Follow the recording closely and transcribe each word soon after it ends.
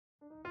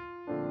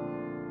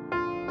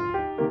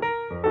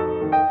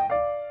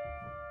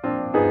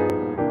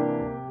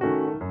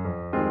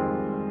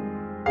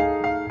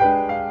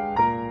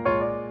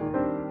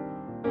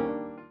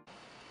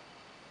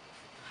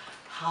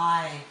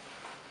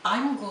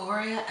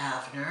Gloria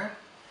Avner,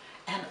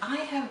 and I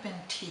have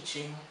been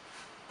teaching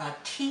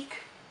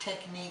batik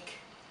technique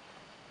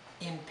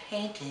in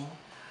painting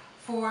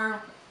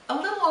for a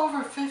little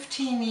over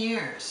 15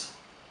 years.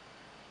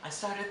 I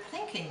started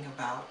thinking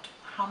about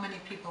how many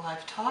people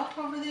I've taught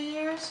over the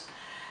years,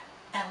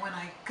 and when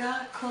I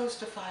got close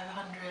to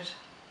 500,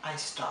 I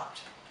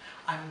stopped.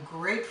 I'm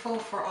grateful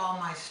for all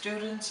my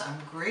students, I'm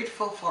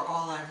grateful for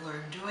all I've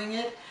learned doing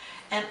it,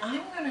 and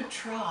I'm going to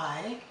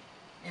try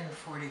in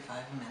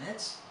 45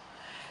 minutes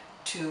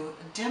to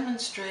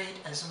demonstrate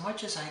as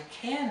much as I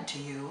can to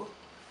you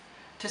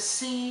to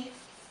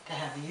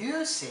have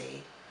you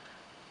see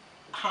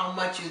how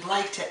much you'd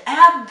like to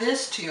add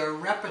this to your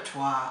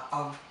repertoire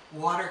of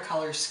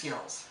watercolor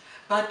skills.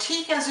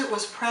 Batik, as it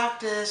was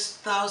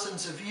practiced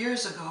thousands of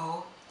years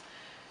ago,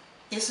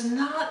 is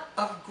not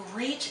of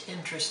great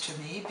interest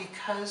to me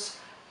because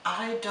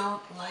I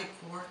don't like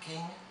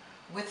working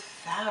with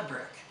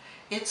fabric.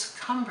 It's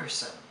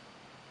cumbersome.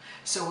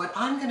 So what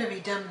I'm going to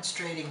be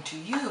demonstrating to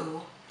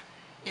you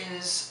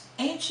is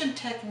ancient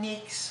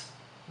techniques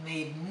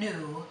made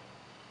new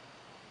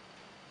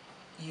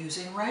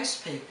using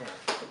rice paper.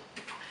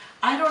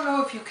 I don't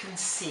know if you can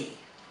see,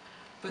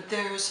 but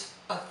there's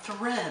a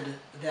thread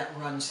that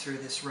runs through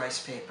this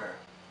rice paper.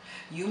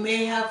 You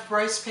may have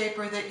rice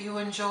paper that you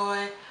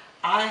enjoy.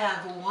 I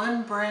have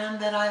one brand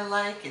that I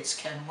like. It's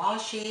Ken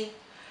Washi.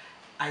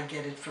 I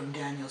get it from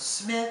Daniel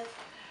Smith.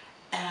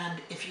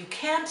 And if you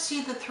can't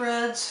see the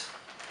threads,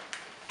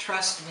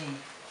 trust me,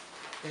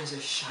 there's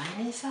a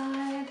shiny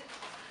side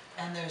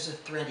and there's a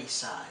thready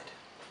side.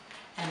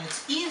 And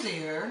it's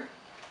easier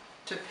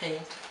to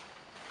paint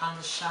on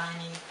the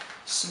shiny,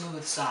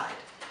 smooth side.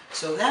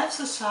 So that's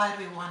the side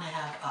we want to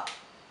have up.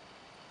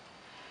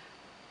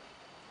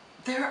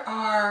 There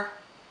are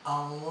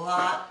a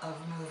lot of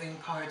moving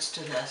parts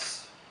to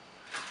this,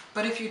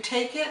 but if you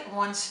take it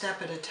one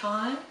step at a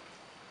time,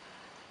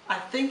 I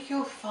think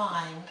you'll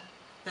find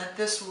that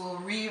this will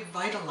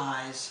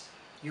revitalize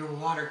your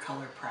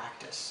watercolor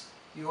practice.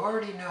 You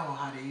already know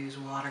how to use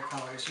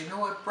watercolors, you know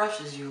what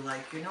brushes you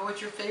like, you know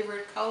what your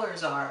favorite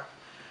colors are.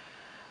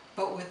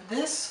 But with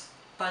this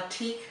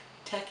batik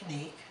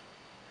technique,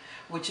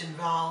 which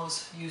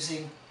involves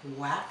using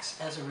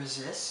wax as a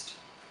resist,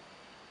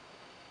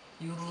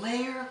 you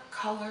layer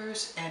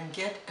colors and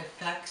get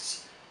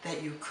effects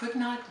that you could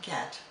not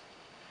get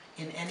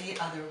in any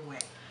other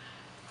way.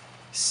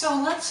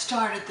 So let's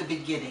start at the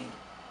beginning.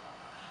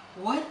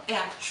 What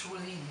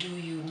actually do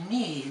you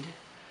need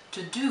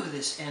to do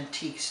this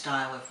antique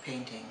style of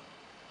painting?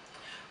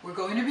 We're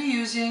going to be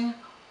using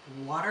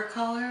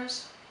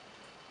watercolors,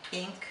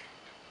 ink,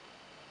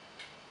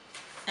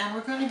 and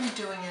we're going to be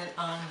doing it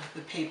on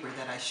the paper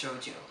that I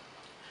showed you.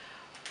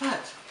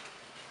 But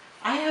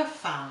I have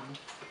found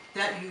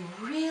that you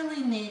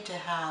really need to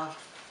have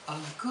a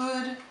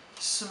good,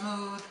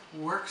 smooth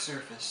work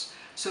surface.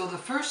 So the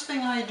first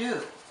thing I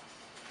do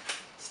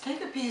is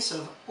take a piece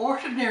of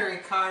ordinary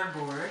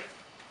cardboard,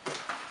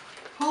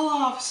 pull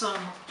off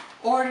some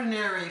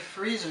ordinary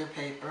freezer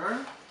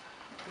paper,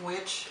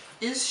 which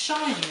is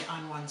shiny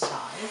on one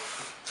side,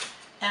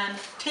 and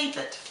tape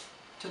it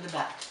to the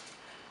back.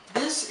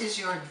 This is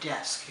your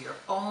desk, your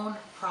own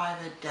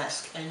private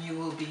desk, and you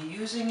will be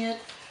using it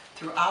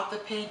throughout the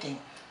painting.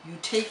 You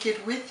take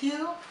it with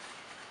you,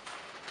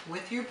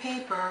 with your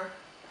paper.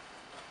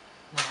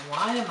 Now,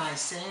 why am I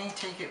saying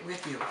take it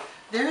with you?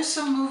 There's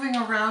some moving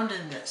around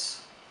in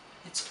this.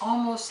 It's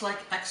almost like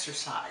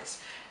exercise.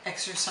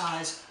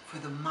 Exercise for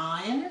the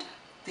mind,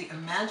 the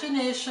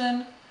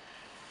imagination,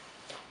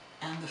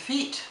 and the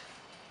feet,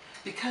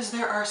 because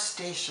there are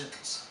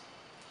stations.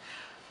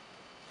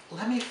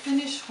 Let me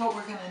finish what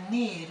we're going to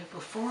need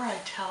before I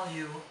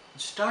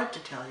start to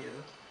tell you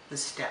the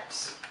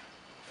steps.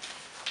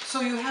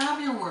 So you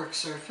have your work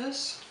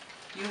surface,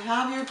 you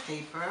have your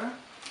paper,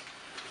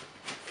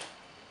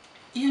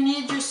 you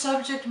need your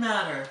subject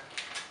matter.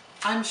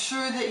 I'm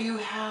sure that you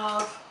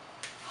have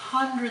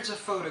hundreds of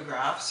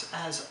photographs,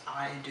 as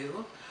I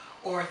do,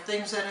 or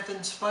things that have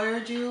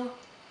inspired you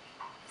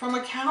from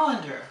a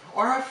calendar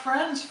or a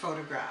friend's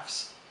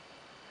photographs.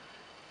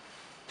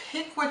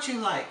 Pick what you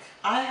like.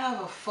 I have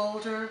a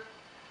folder.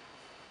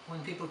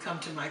 When people come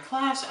to my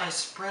class, I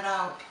spread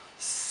out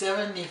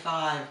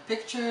 75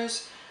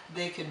 pictures.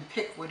 They can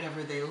pick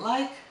whatever they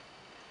like.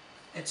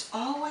 It's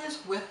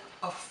always with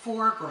a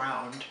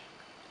foreground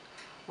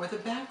where the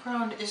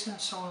background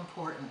isn't so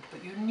important,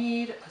 but you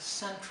need a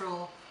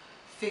central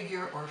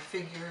figure or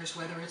figures,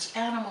 whether it's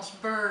animals,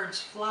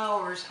 birds,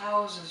 flowers,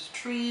 houses,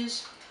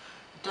 trees,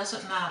 it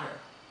doesn't matter.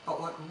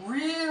 But what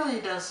really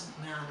doesn't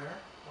matter,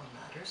 what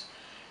matters,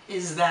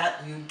 is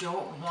that you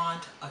don't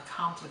want a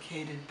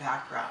complicated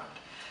background,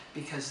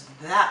 because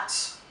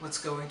that's what's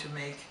going to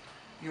make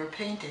your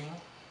painting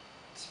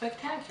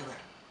spectacular.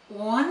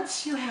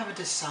 Once you have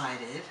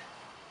decided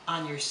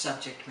on your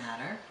subject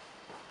matter,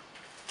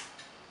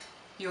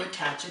 you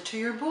attach it to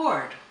your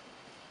board.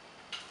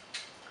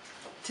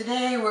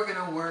 Today we're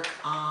going to work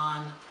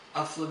on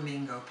a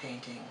flamingo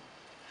painting.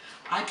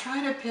 I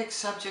try to pick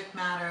subject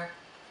matter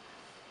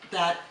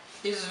that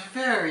is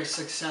very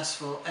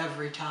successful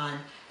every time.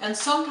 And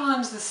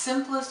sometimes the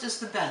simplest is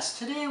the best.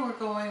 Today we're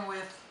going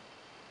with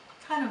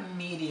kind of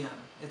medium.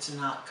 It's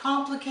not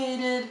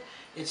complicated,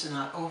 it's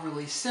not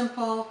overly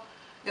simple.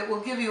 It will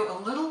give you a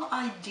little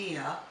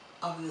idea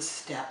of the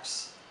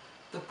steps,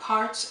 the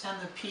parts and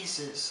the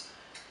pieces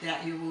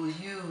that you will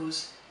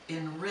use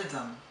in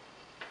rhythm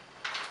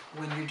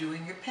when you're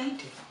doing your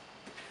painting.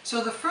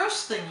 So the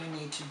first thing you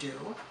need to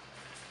do,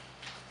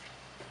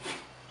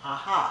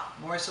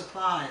 more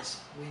supplies.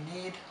 We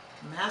need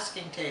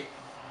masking tape.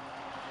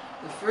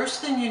 The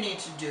first thing you need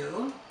to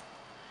do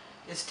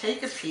is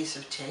take a piece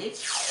of tape,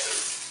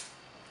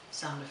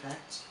 sound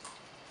effects,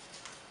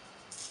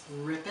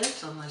 rip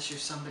it, unless you're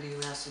somebody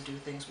who has to do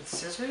things with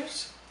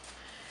scissors,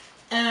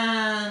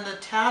 and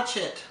attach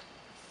it.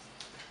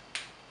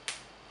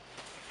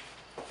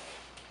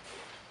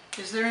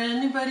 Is there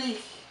anybody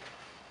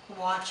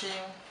watching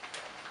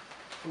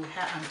who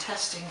I'm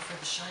testing for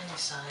the shiny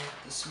side,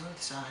 the smooth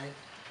side?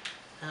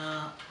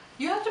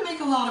 You have to make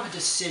a lot of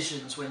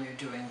decisions when you're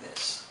doing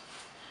this.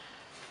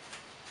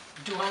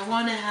 Do I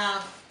want to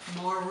have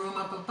more room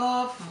up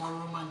above, more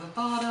room on the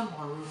bottom,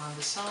 more room on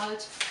the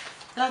sides?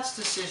 That's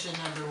decision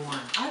number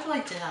one. I'd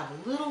like to have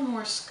a little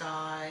more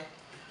sky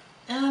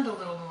and a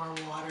little more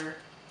water.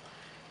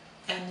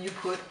 And you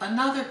put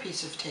another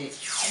piece of tape.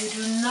 You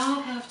do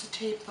not have to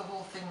tape the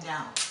whole thing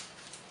down.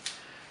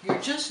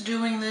 You're just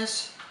doing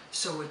this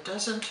so it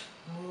doesn't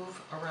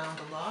move around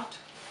a lot.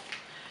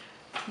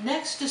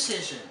 Next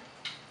decision,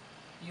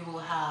 you will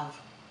have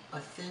a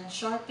thin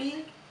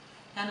Sharpie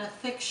and a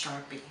thick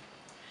Sharpie.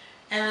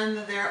 And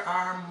there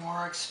are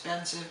more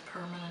expensive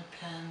permanent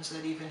pens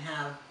that even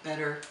have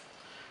better,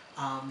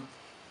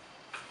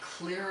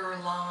 clearer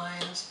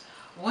lines.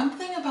 One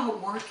thing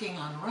about working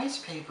on rice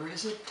paper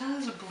is it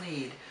does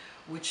bleed,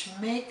 which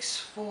makes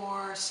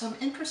for some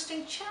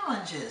interesting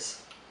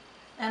challenges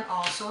and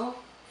also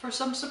for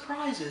some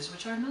surprises,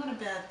 which are not a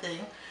bad thing,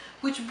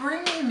 which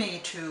brings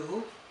me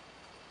to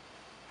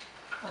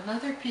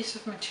another piece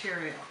of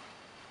material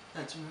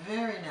that's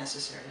very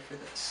necessary for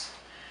this.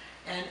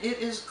 And it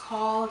is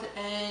called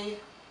a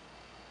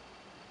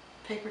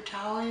paper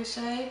towel, you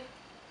say?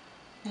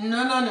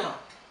 No.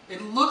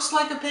 It looks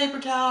like a paper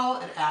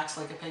towel, it acts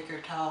like a paper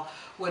towel.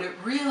 What it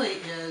really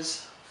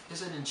is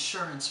an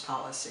insurance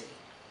policy.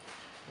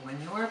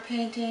 When you are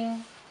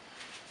painting,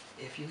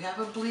 if you have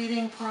a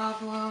bleeding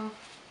problem,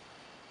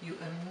 you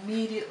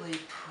immediately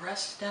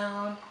press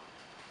down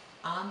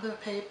on the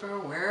paper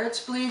where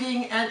it's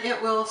bleeding and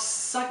it will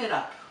suck it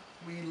up.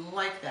 We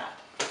like that.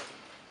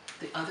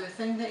 The other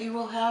thing that you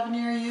will have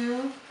near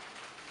you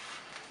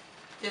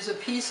is a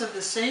piece of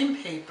the same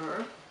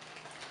paper.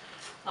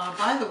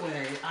 By the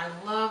way, I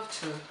love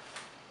to,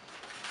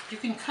 you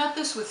can cut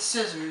this with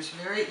scissors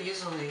very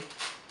easily,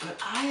 but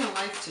I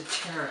like to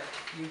tear it.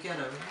 You get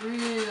a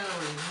really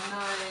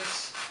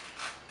nice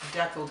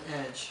deckled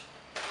edge.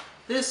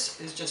 This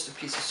is just a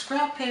piece of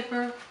scrap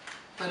paper,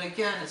 but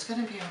again, it's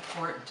going to be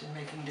important in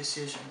making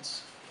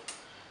decisions.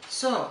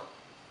 So,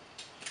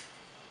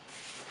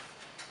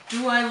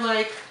 do I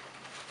like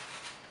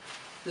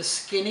the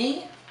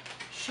skinny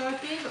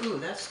Sharpie? Ooh,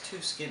 that's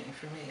too skinny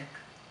for me.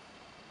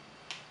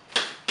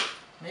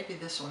 Maybe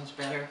this one's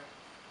better.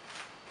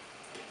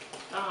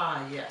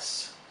 Ah,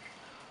 yes.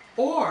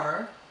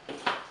 Or,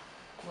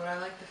 would I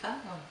like the fat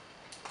one?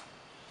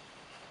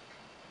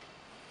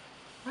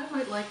 I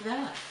might like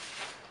that.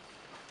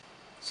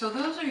 So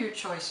those are your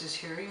choices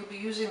here. You'll be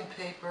using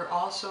paper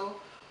also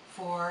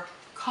for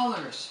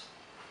colors,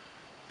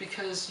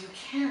 because you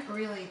can't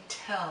really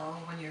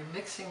tell when you're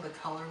mixing the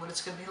color what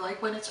it's going to be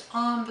like when it's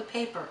on the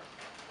paper.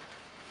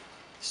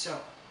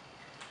 So,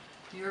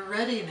 you're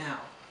ready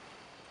now.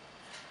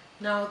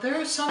 Now, there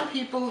are some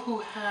people who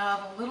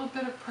have a little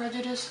bit of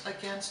prejudice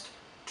against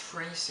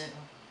tracing.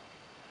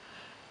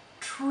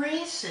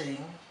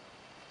 Tracing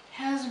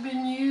has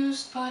been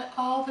used by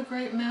all the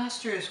great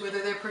masters, whether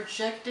they're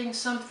projecting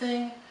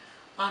something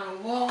on a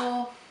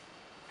wall.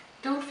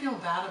 Don't feel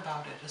bad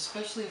about it,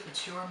 especially if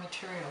it's your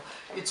material.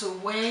 It's a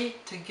way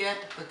to get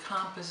the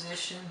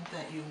composition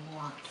that you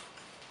want.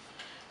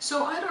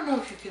 So I don't know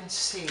if you can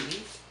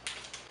see.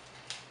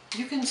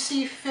 You can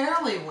see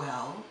fairly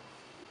well,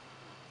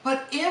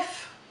 but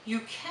if you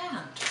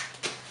can't,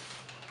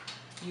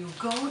 you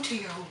go to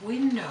your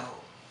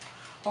window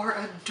or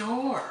a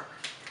door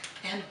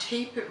and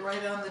tape it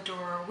right on the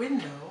door or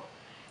window,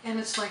 and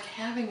it's like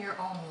having your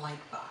own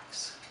light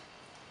box.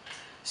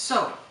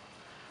 So,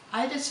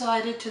 I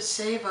decided to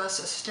save us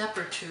a step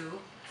or two.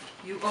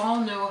 You all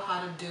know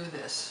how to do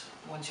this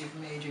once you've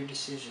made your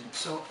decision.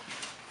 So,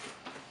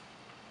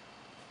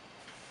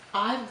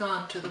 I've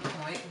gone to the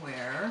point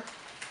where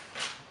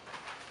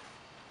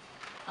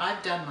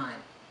I've done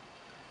mine.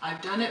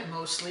 I've done it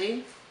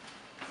mostly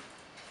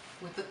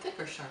with the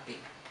thicker Sharpie.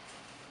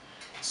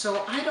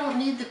 So I don't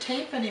need the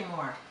tape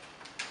anymore.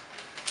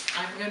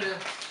 I'm going to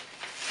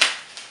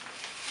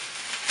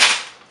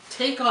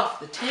take off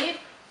the tape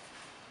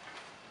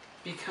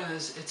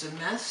because it's a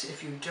mess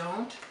if you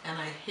don't, and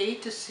I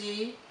hate to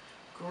see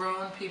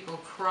grown people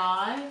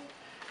cry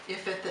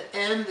if at the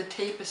end the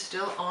tape is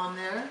still on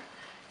there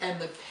and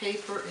the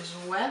paper is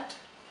wet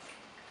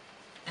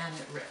and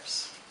it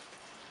rips.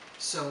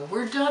 So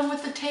we're done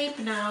with the tape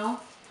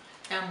now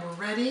and we're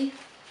ready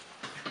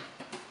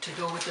to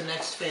go with the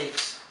next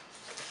phase.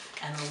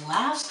 And the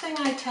last thing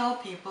I tell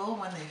people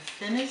when they've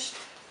finished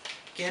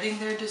getting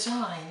their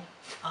design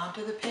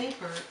onto the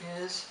paper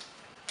is,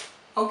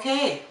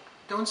 okay,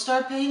 don't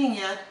start painting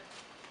yet.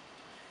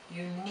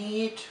 You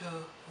need to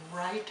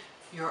write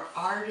your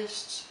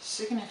artist's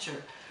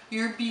signature,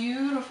 your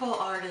beautiful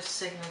artist's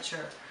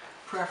signature,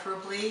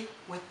 preferably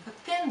with the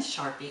thin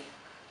Sharpie.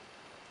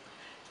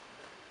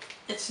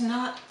 It's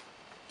not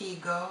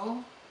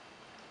ego,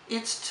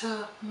 it's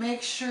to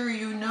make sure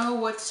you know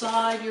what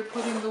side you're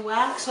putting the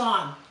wax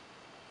on,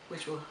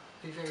 which will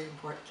be very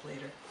important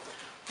later.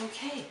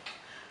 Okay,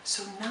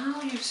 so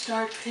now you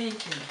start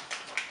painting.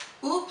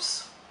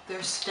 Oops,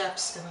 there's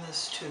steps in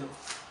this too.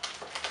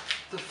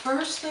 The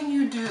first thing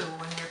you do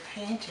when you're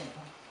painting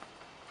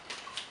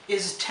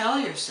is tell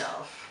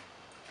yourself,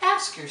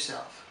 ask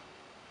yourself,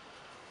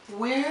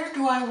 where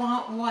do I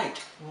want white?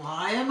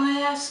 Why am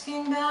I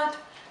asking that?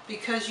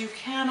 Because you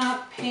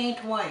cannot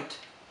paint white.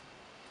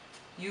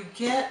 You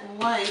get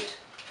white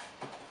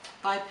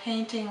by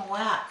painting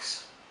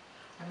wax.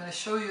 I'm going to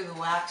show you the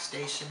wax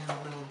station in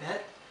a little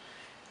bit.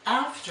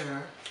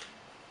 After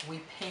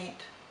we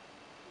paint,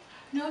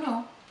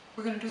 no,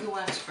 we're going to do the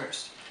wax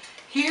first.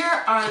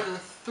 Here are the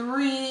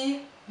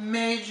 3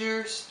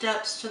 major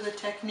steps to the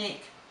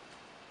technique.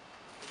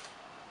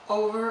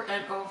 Over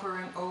and over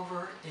and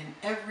over in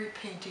every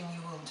painting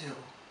you will do.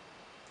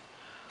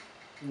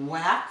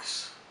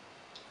 Wax,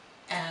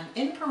 and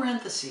in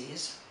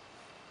parentheses,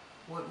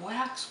 what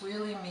wax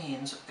really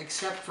means,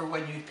 except for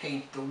when you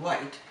paint the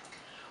white,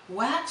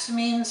 wax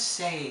means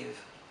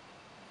save.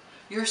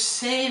 You're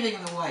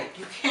saving the white.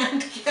 You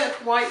can't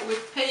get white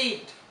with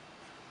paint.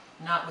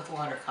 Not with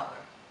watercolor,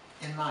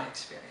 in my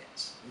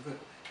experience, a good way.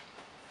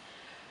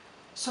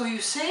 So you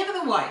save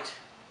the white,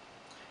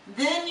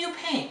 then you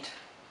paint.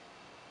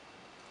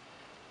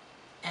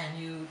 And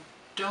you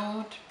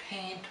don't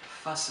paint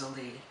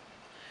fussily.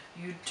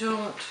 You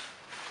don't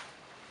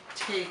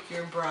take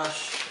your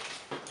brush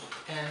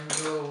and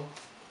go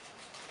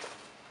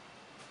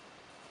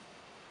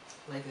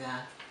like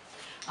that.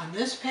 On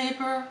this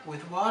paper,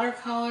 with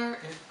watercolor,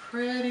 it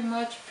pretty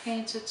much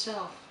paints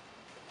itself.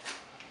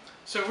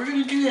 So we're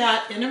going to do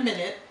that in a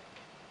minute.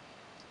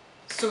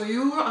 So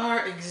you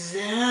are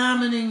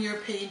examining your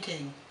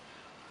painting.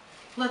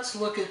 Let's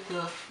look at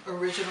the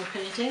original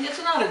painting.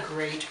 It's not a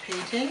great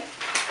painting,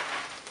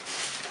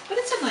 but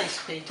it's a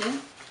nice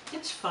painting.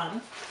 It's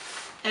fun.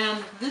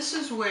 And this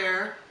is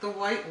where the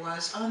white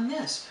was on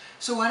this.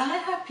 So what I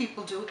have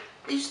people do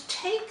is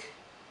take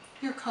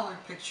your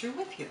colored picture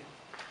with you.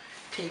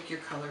 Take your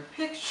colored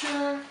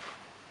picture.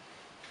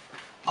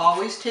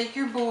 Always take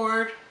your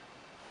board.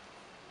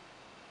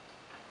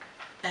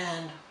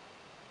 And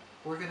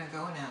we're going to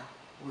go now.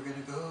 We're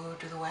going to go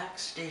to the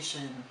wax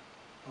station.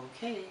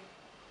 Okay.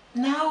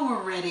 Now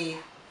we're ready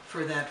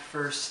for that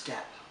first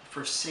step,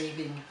 for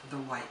saving the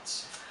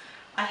whites.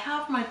 I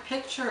have my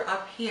picture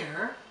up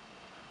here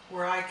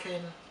where I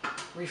can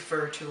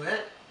refer to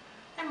it.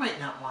 I might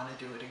not want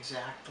to do it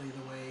exactly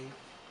the way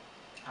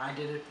I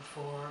did it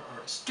before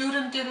or a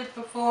student did it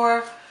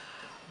before,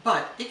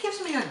 but it gives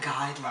me a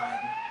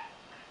guideline.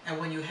 And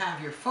when you have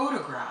your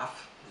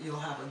photograph, you'll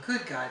have a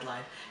good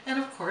guideline. And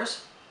of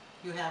course,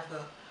 you have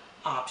the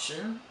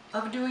option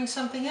of doing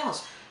something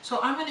else. So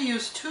I'm going to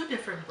use 2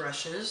 different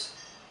brushes.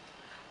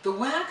 The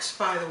wax,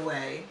 by the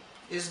way,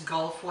 is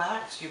Gulf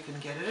wax. You can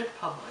get it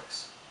at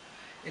Publix.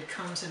 It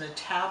comes in a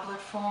tablet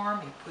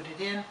form. You put it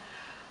in.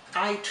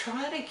 I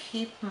try to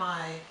keep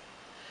my...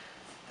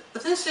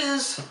 This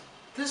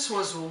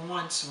was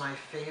once my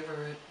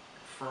favorite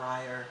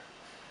fryer.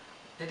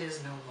 It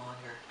is no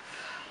longer.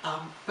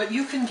 But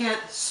you can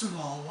get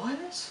small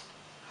ones,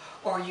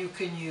 or you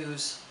can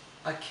use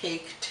a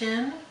cake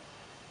tin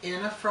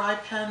in a fry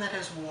pan that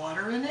has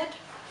water in it.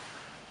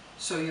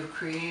 So you've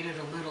created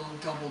a little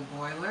double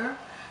boiler.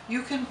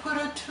 You can put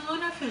a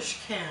tuna fish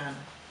can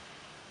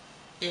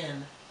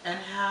in and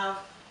have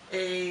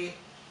a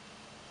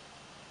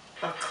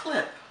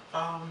clip,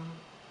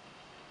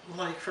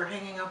 like for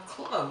hanging up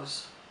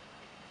clothes,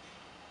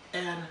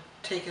 and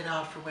take it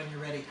out for when you're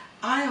ready.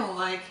 I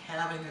like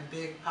having a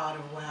big pot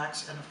of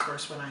wax, and of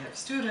course when I have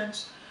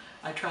students,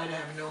 I try to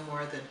have no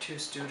more than 2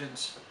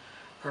 students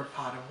per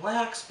pot of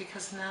wax,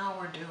 because now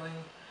we're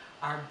doing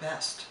our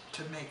best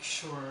to make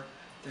sure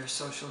there's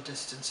social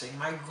distancing.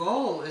 My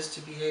goal is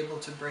to be able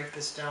to break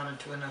this down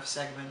into enough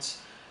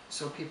segments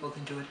so people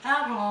can do it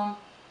at home,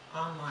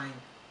 online.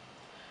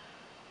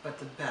 But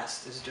the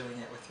best is doing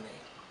it with me.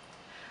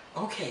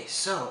 Okay,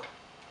 so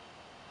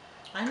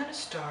I'm going to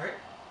start.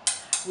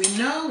 We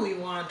know we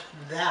want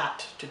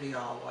that to be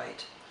all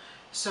white.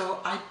 So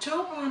I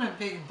don't want a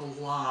big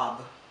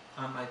blob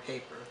on my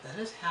paper. That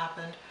has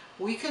happened.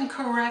 We can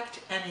correct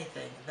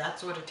anything.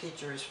 That's what a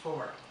teacher is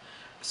for.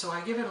 So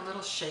I give it a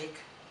little shake.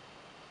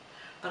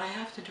 But I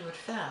have to do it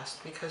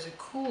fast because it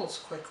cools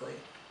quickly.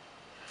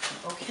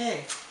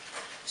 Okay,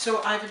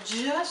 So I've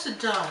just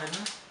done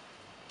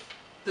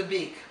the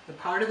beak, the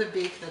part of the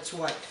beak that's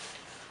white.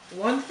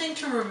 One thing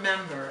to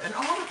remember, and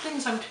all the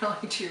things I'm telling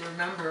you to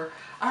remember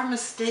are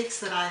mistakes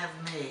that I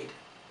have made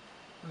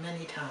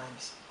many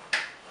times.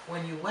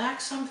 When you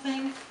wax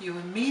something, you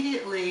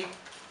immediately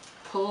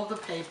pull the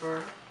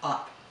paper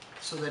up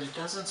so that it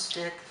doesn't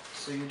stick,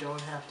 so you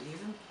don't have to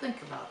even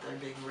think about there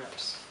being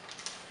rips.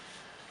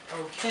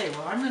 Okay,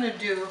 well I'm going to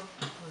do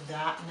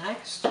that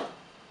next.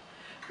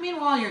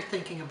 Meanwhile, you're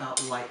thinking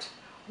about light.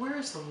 Where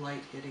is the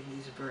light hitting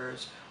these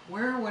birds?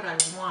 Where would I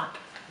want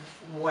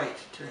white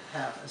to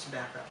have as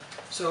background?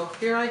 So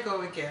here I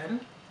go again,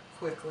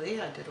 quickly.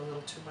 I did a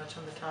little too much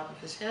on the top of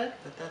his head,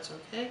 but that's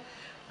okay.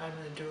 I'm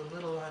going to do a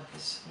little on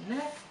his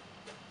neck.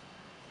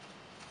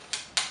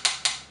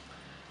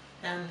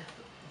 And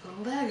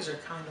the legs are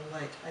kind of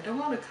light. I don't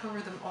want to cover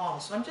them all,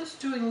 so I'm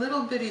just doing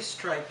little bitty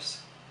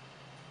stripes.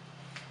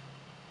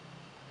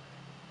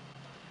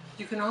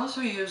 You can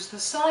also use the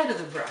side of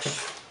the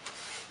brush.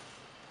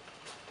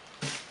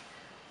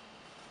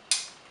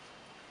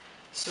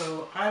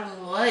 So I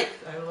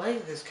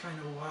like this kind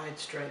of wide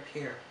stripe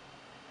here.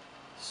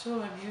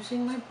 So I'm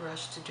using my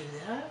brush to do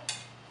that.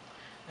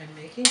 I'm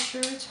making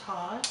sure it's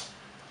hot.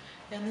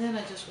 And then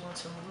I just want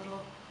some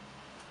little...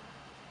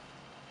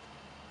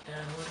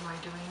 And what am I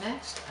doing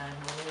next?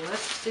 I'm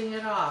lifting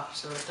it off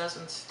so it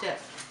doesn't stick.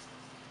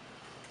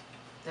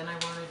 Then I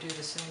want to do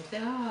the same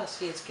thing. Ah,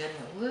 see, it's getting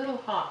a little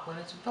hot. When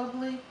it's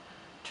bubbly,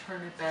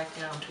 turn it back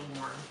down to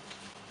warm.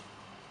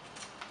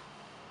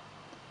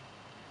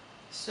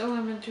 So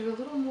I'm going to do a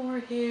little more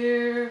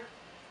here.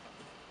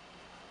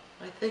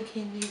 I think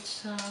he needs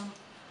some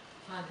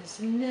on his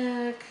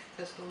neck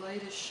because the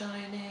light is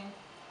shining.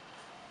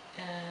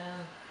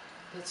 And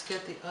let's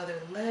get the other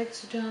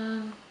legs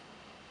done.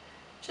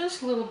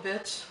 Just little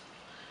bits.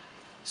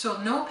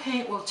 So no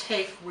paint will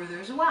take where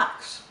there's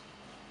wax.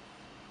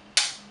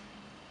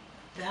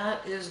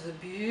 That is the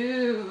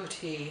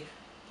beauty.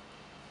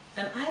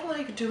 And I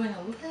like doing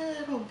a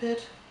little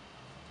bit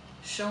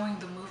showing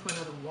the movement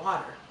of the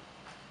water.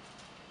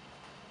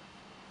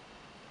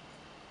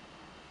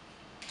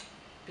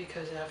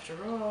 Because after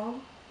all,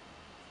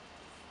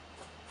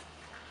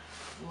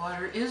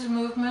 water is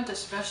movement,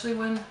 especially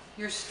when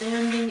you're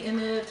standing in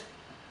it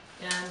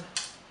and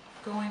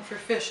going for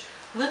fish.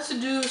 Let's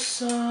do a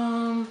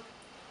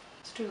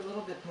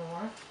little bit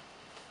more.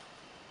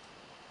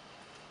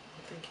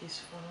 I think he's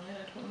fine.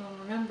 I don't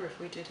remember if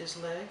we did his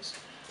legs.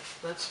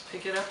 Let's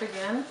pick it up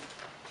again.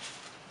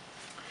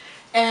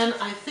 And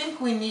I think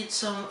we need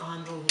some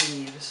on the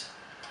leaves.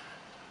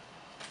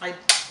 I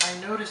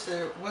noticed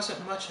there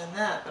wasn't much on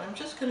that, but I'm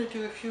just going to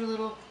do a few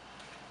little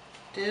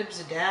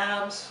dibs,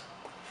 dabs,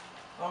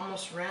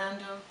 almost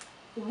random.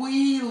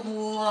 We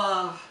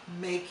love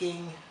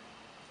making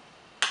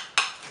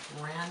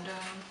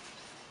random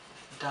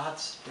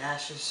dots,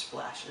 dashes,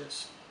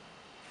 splashes.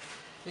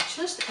 It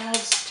just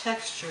adds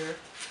texture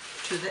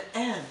to the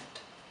end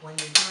when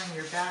you're doing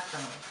your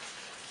background.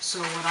 So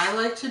what I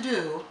like to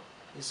do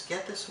is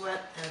get this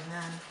wet, and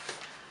then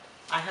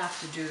I have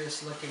to do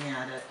this looking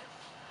at it.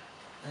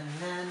 And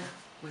then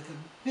with a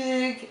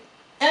big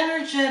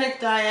energetic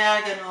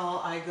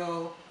diagonal, I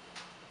go,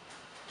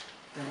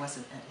 there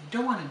wasn't any. You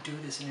don't want to do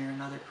this near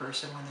another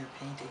person when they're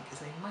painting because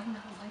they might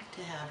not like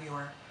to have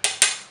your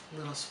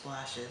little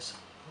splashes.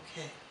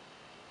 Okay.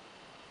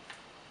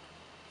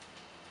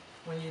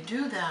 When you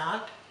do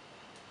that,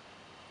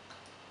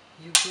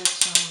 you get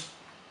some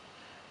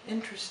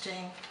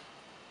interesting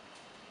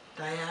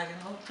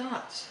diagonal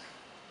dots.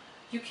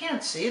 You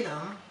can't see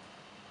them,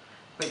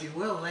 but you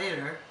will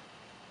later.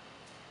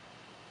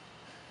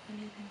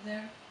 Anything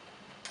there?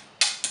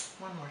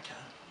 One more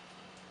time.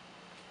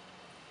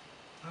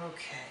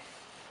 Okay.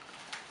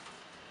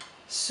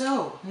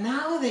 So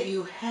now that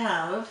you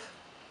have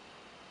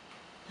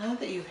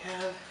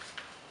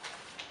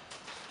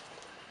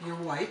your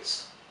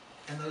whites,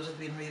 and those would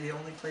be the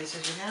only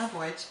places you have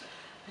whites,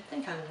 I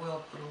think I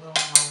will put a little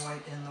more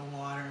white in the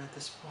water at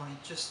this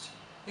point. Just,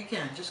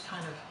 again, just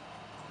kind of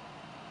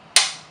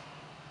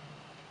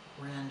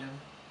random.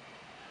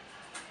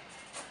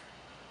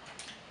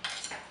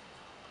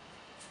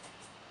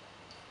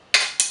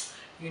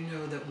 You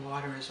know that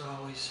water is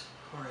always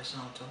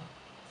horizontal.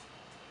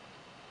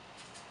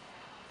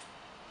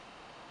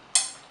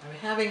 I'm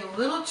having a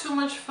little too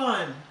much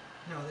fun.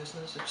 No, there's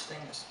no such thing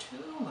as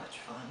too much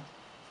fun.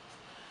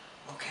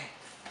 Okay.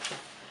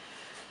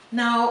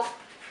 Now,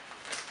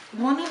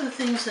 one of the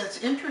things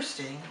that's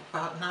interesting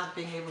about not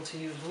being able to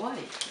use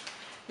white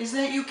is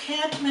that you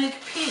can't make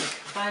pink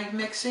by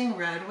mixing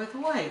red with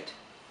white.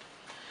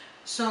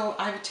 So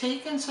I've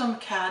taken some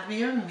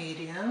cadmium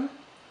medium.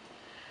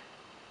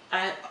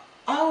 I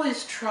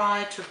always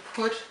try to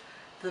put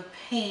the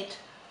paint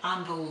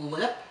on the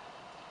lip.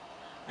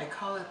 I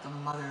call it the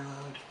mother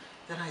lode.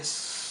 Then I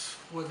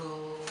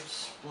swiggle,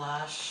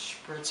 splash,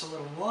 spritz a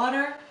little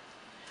water,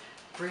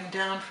 bring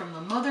down from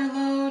the mother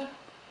lode.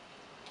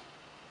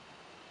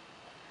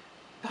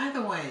 By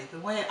the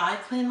way I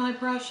clean my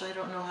brush, I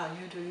don't know how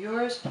you do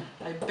yours,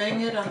 I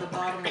bang it on the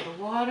bottom of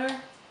the water,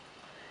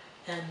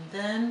 and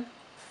then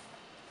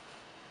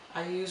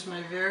I use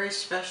my very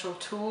special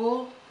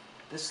tool.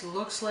 This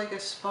looks like a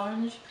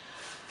sponge,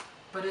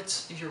 but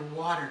it's your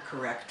water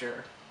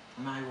corrector,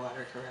 my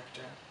water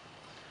corrector.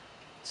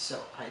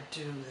 So I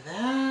do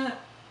that,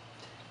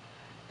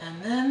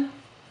 and then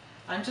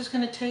I'm just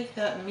going to take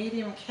that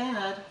medium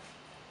cad,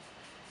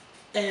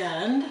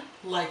 and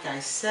like I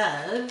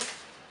said,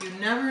 you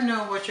never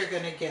know what you're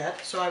going to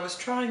get. So I was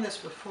trying this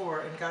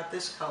before and got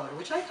this color,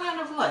 which I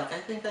kind of like. I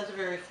think that's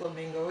very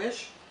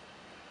flamingo-ish.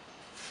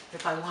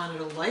 If I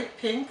wanted a light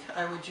pink,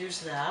 I would use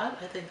that.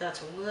 I think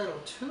that's a little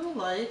too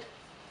light.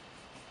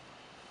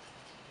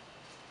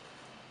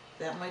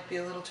 That might be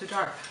a little too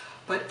dark.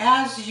 But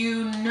as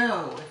you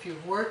know, if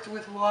you've worked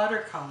with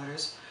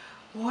watercolors,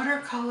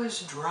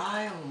 watercolors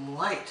dry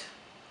light.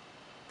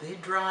 They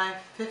dry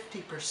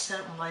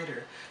 50%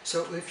 lighter.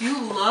 So if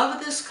you love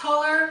this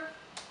color,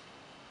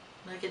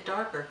 make it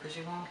darker because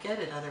you won't get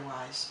it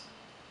otherwise.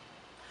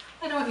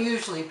 I don't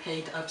usually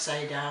paint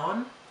upside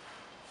down,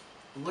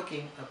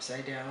 looking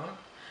upside down,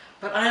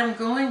 but I'm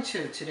going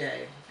to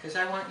today because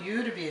I want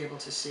you to be able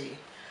to see.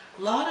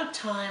 A lot of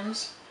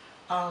times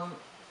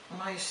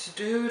my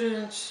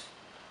students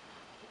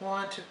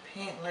want to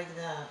paint like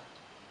that.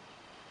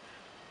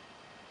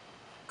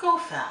 Go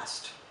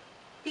fast.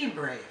 Be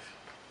brave.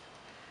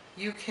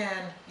 You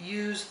can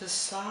use the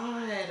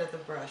side of the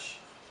brush.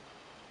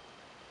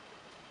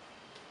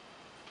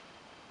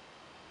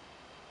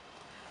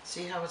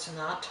 See how it's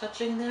not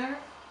touching there?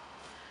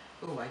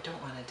 Ooh, I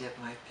don't want to dip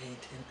my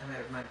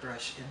my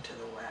brush into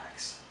the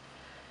wax.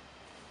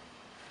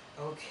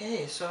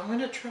 Okay, so I'm going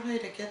to try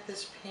to get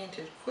this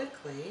painted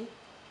quickly.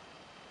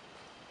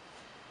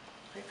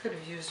 I could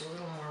have used a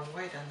little more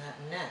white on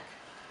that neck,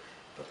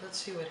 but let's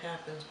see what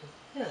happens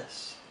with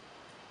this.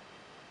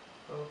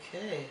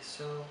 Okay,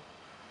 so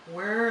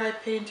where I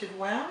painted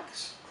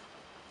wax,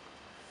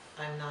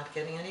 I'm not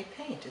getting any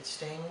paint. It's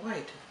staying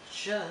white,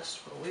 just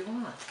what we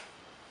want.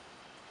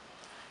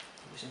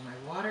 Using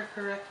my water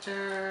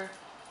corrector,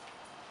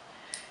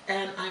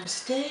 and I'm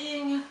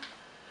staying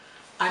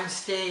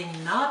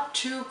not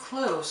too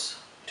close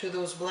to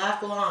those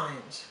black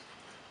lines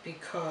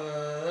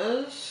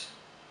because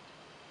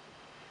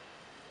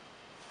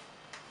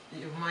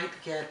you might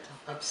get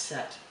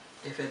upset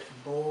if it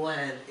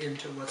bled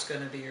into what's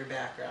going to be your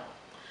background.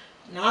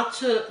 Not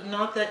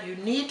that you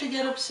need to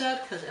get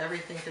upset because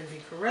everything can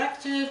be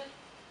corrected,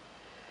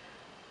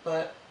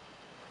 but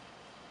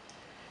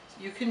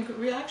you can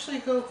actually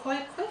go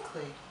quite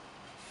quickly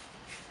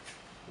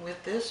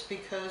with this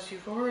because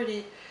you've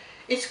already,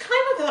 it's kind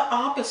of the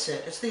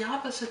opposite. It's the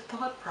opposite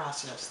thought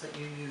process that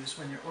you use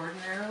when you're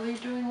ordinarily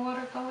doing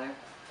watercolor.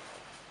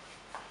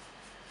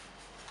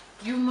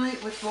 You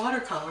might, with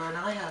watercolor, and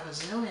I have a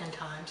zillion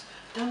times,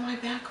 done my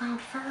background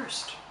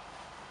first.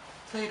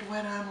 Played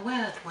wet on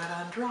wet, wet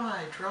on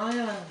dry, dry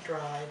on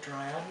dry,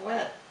 dry on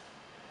wet.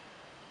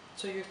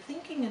 So you're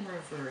thinking in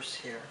reverse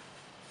here.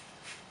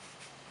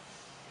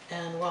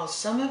 And while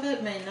some of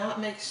it may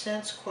not make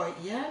sense quite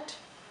yet,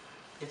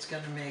 it's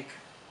going to make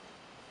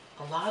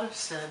a lot of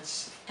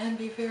sense and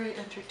be very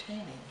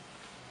entertaining.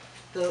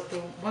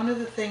 One of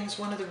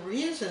the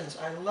reasons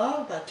I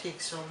love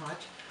batik so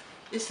much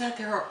is that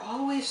there are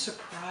always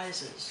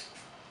surprises.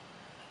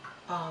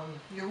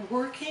 You're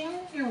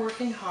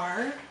working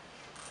hard,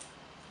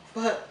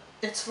 but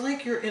it's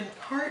like you're in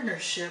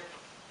partnership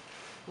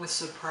with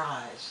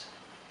surprise,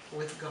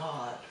 with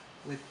God,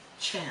 with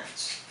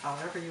chance,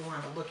 however you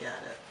want to look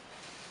at it.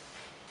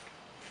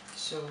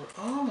 So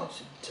we're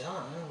almost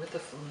done with the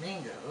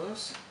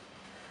flamingos.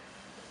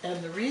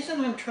 And the reason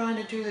I'm trying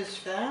to do this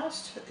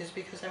fast is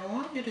because I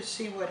want you to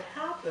see what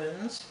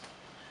happens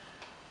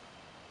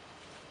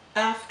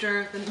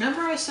after,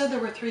 remember I said there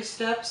were 3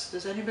 steps?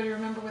 Does anybody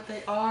remember what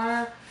they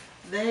are?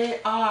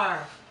 They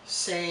are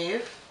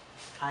save,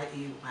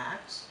 i.e.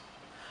 wax,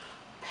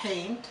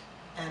 paint,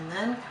 and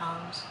then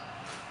comes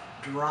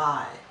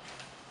dry.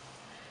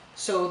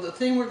 So the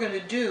thing we're going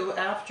to do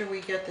after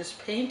we get this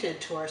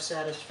painted to our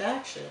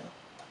satisfaction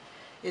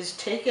is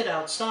take it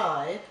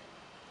outside,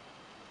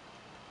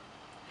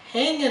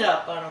 hang it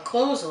up on a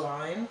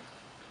clothesline,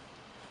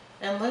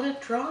 and let it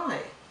dry.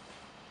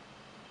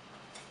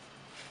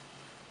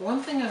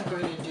 One thing I'm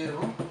going to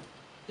do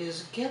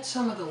is get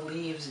some of the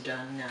leaves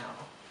done now.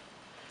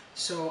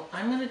 So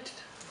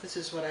this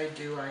is what I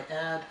do. I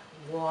add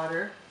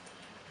water,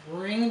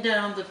 bring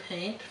down the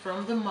paint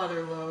from the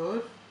mother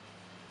load.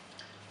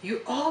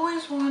 You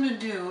always want to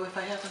do, if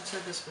I haven't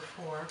said this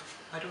before,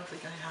 I don't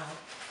think I have,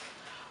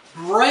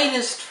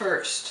 brightest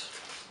first.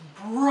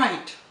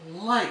 Bright,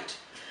 light.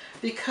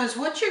 Because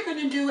what you're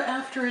going to do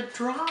after it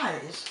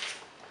dries,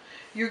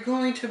 you're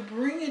going to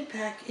bring it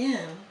back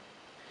in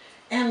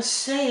and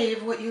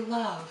save what you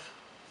love.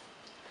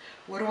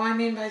 What do I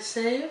mean by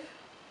save?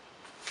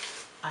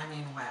 I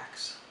mean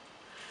wax.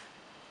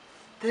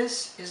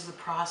 This is the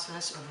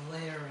process of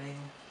layering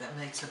that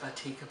makes a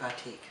batik a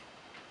batik.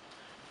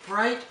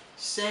 Bright,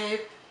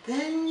 save,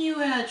 then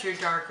you add your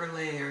darker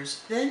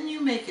layers, then you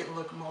make it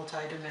look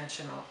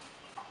multi-dimensional.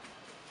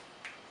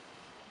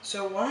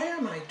 So why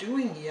am I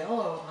doing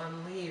yellow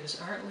on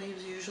leaves? Aren't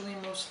leaves usually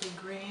mostly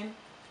green?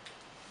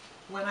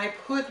 when I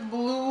put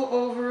blue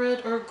over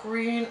it or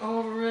green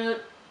over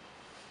it,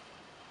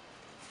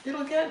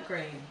 it'll get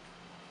green.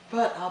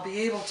 But I'll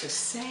be able to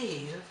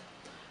save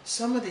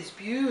some of these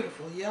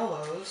beautiful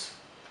yellows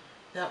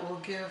that will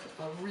give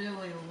a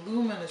really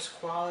luminous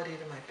quality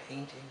to my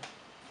painting,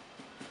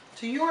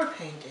 to your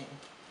painting.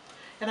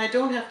 And I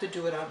don't have to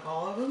do it on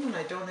all of them, and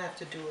I don't have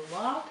to do a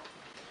lot.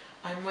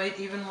 I might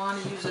even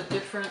want to use a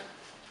different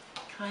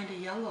kind of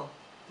yellow.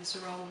 These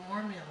are all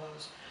warm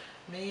yellows.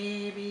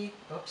 Maybe,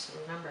 oops,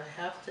 remember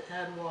I have to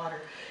add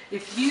water.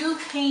 If you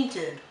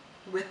painted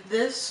with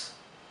this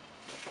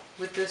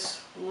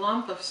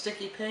lump of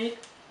sticky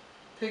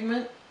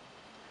pigment,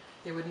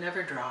 it would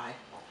never dry.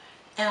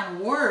 And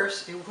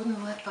worse, it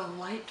wouldn't let the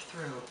light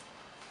through.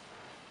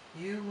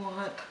 You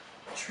want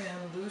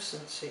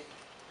translucency.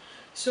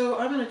 So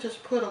I'm going to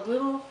just put a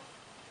little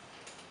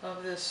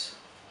of this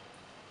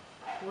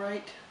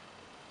bright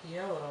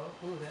yellow.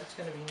 Ooh, that's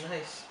going to be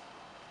nice.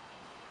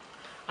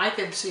 I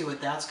can see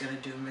what that's going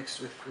to do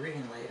mixed with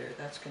green later.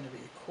 That's going to be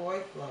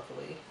quite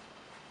lovely.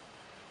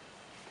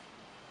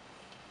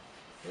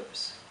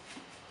 Oops,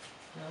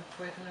 not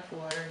quite enough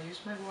water. Use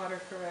my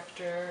water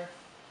corrector.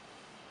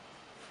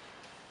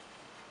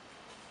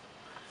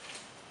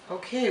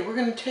 Okay, we're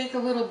going to take a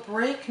little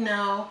break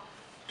now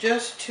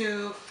just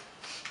to,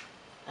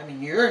 I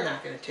mean, you're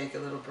not going to take a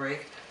little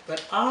break,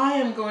 but I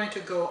am going to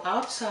go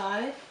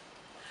outside.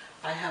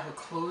 I have a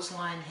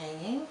clothesline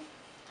hanging,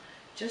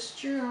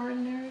 just your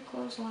ordinary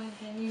clothesline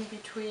hanging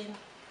between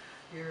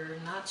your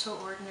not so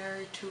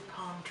ordinary 2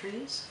 palm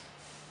trees.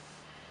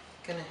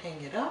 Going to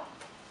hang it up,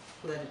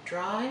 let it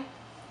dry.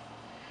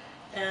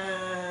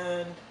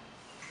 And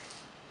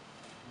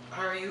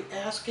are you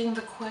asking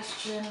the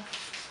question,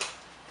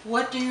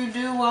 what do you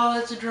do while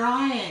it's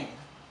drying?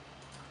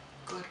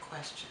 Good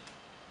question.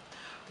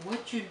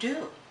 What you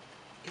do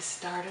is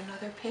start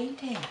another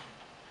painting.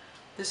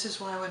 This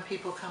is why when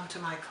people come to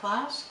my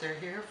class, they're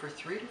here for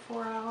 3 to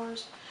 4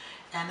 hours.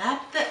 And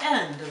at the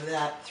end of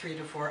that 3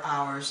 to 4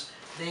 hours,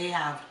 they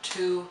have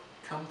 2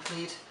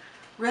 complete,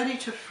 ready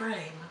to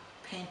frame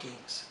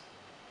paintings.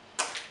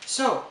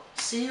 So,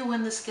 see you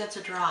when this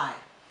gets dry.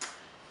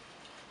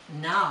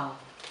 Now,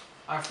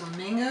 our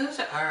flamingos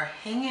are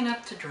hanging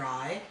up to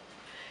dry,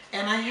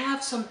 and I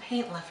have some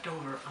paint left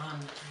over on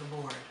the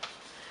board.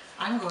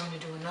 I'm going to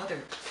do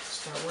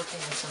start working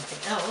on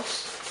something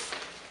else.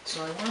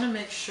 So I want to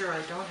make sure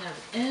I don't have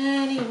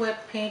any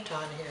wet paint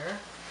on here,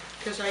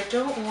 because I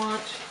don't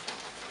want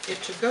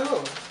it to go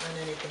on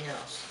anything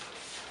else.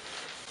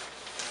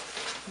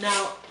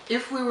 Now,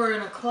 if we were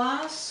in a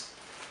class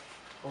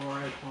or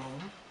at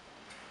home,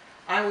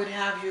 I would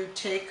have you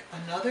take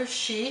another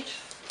sheet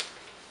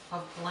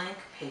of blank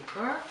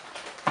paper,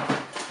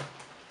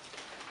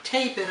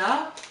 tape it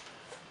up,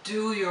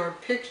 do your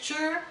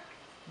picture,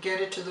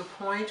 get it to the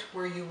point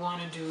where you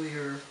want to do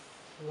your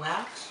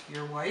wax,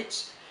 your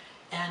whites,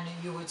 and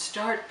you would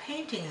start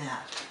painting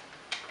that.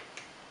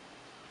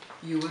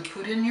 You would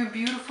put in your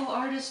beautiful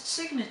artist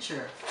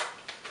signature.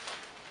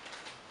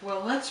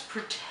 Well, let's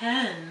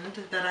pretend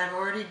that I've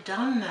already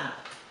done that.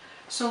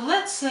 So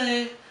let's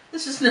say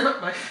this is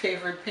not my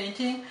favorite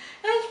painting, and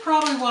it's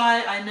probably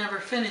why I never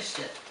finished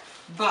it.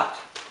 But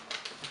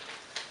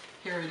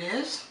here it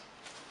is.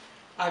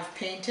 I've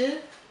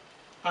painted,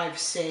 I've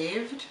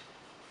saved.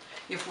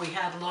 If we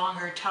had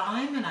longer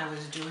time and I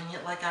was doing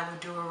it like I would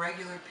do a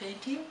regular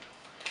painting,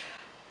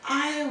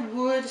 I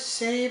would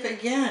save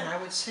again. I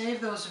would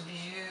save those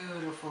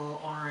beautiful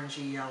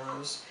orangey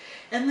yellows.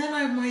 And then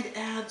I might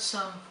add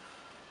some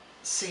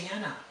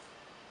sienna.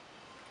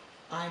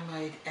 I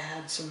might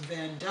add some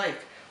Van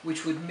Dyke,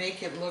 which would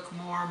make it look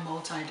more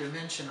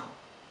multi-dimensional.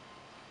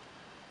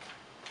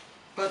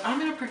 But I'm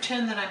going to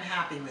pretend that I'm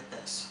happy with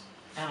this,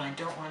 and I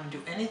don't want to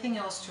do anything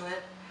else to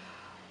it,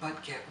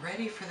 but get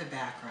ready for the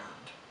background.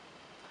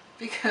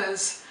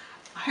 Because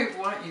I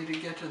want you to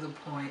get to the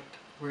point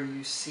where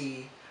you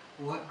see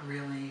what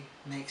really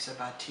makes a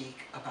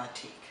batik a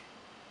batik.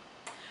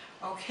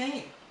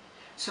 Okay,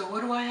 so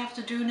what do I have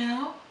to do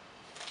now?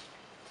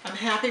 I'm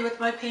happy with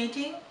my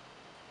painting.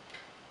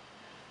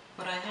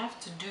 What I have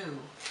to do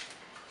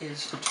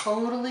is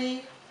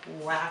totally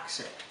wax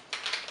it.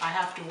 I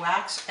have to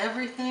wax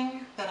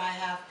everything that I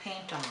have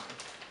paint on.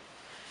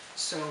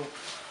 So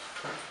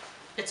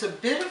it's a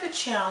bit of a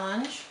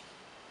challenge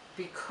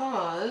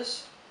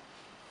because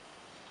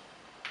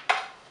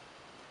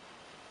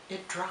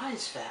it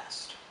dries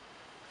fast.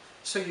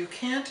 So you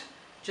can't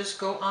just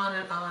go on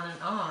and on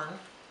and on.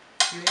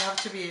 You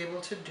have to be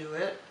able to do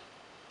it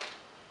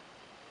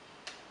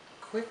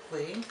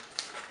quickly,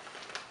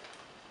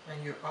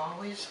 and you're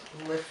always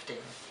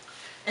lifting.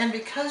 And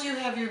because you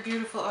have your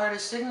beautiful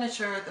artist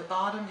signature at the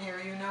bottom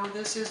here, you know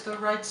this is the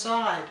right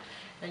side,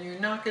 and you're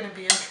not going to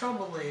be in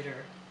trouble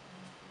later.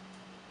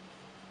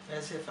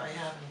 As if I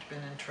haven't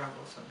been in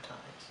trouble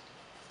sometimes.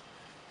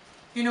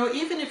 You know,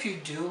 even if you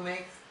do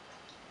make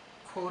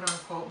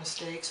quote-unquote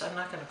mistakes, I'm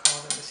not going to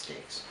call them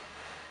mistakes.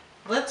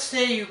 Let's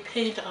say you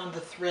paint on the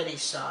thready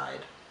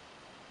side.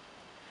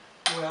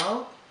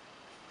 Well,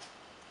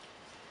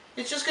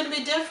 it's just going to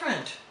be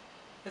different.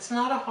 It's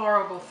not a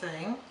horrible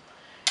thing.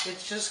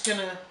 It's just going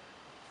to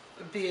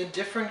be a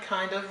different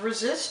kind of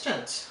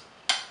resistance.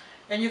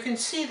 And you can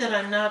see that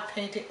I'm not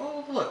painting.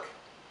 Oh, look.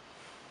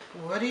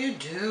 What do you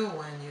do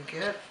when you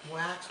get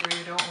wax where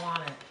you don't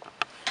want it?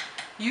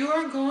 You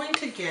are going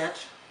to get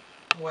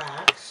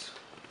wax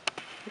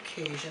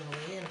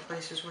occasionally in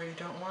places where you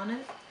don't want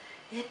it.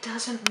 It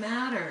doesn't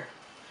matter.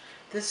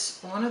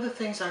 One of the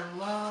things I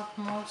love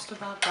most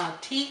about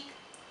batik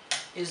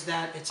is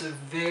that it's a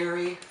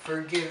very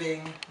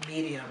forgiving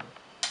medium.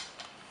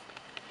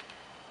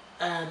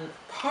 And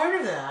part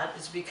of that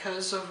is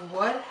because of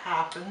what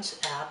happens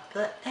at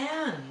the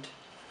end,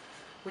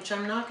 which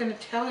I'm not going to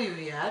tell you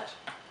yet.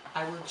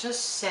 I will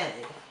just say,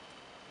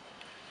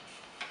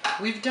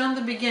 we've done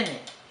the beginning.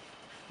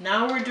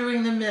 Now we're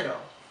doing the middle.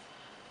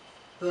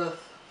 The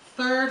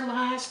third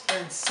last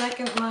and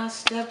second last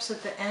steps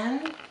at the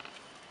end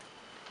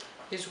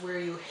is where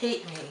you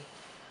hate me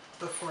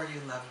before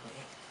you love me.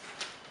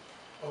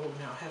 Oh,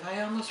 now have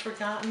I almost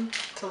forgotten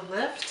to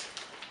lift?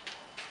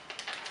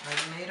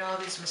 I've made all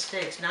these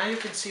mistakes. Now you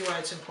can see why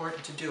it's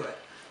important to do it.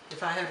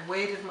 If I had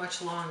waited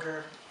much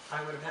longer,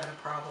 I would have had a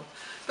problem.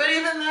 But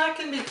even that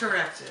can be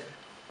corrected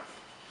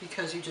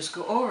because you just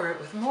go over it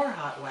with more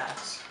hot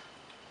wax.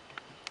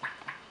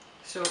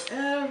 So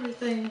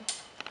everything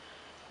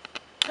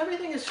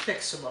is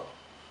fixable.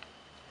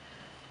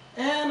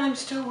 And I'm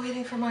still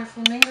waiting for my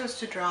flamingos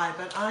to dry,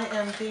 but I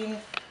am being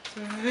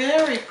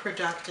very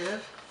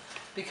productive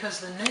because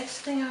the next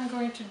thing I'm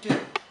going to do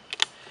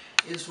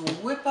is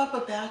whip up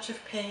a batch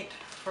of paint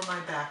for my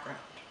background.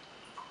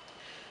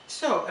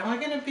 So, am I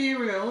going to be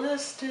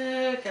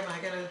realistic? Am I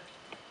going to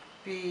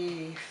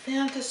be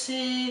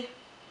fantasy?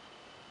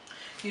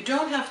 You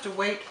don't have to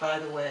wait, by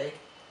the way,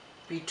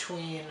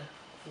 between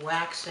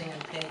waxing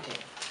and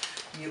painting.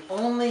 You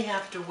only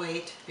have to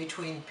wait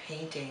between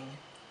painting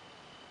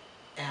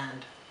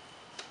and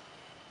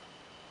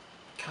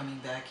coming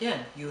back in.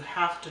 You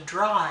have to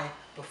dry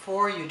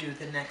before you do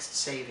the next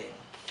saving.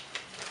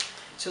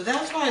 So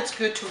that's why it's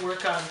good to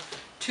work on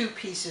two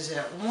pieces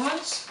at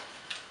once.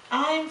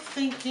 I'm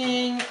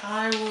thinking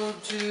I will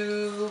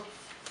do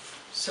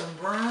some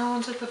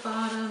browns at the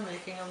bottom,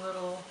 making a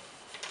little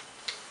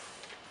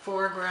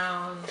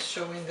foreground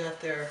showing that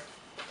they're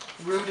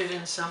rooted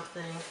in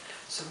something.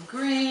 Some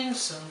greens,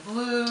 some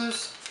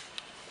blues,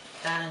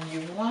 and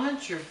you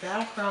want your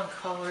background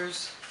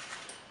colors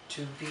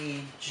to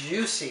be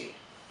juicy.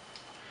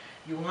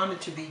 You want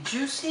it to be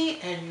juicy,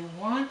 and you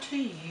want to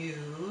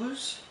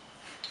use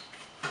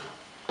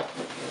a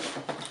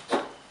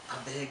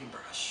big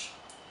brush.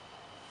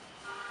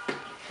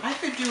 I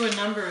could do a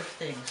number of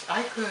things.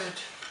 I could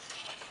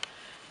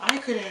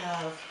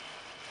have,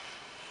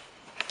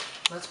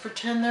 let's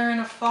pretend they're in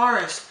a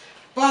forest,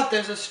 but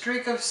there's a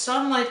streak of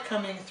sunlight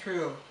coming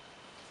through.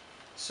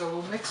 So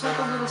we'll mix up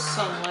a little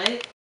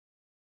sunlight.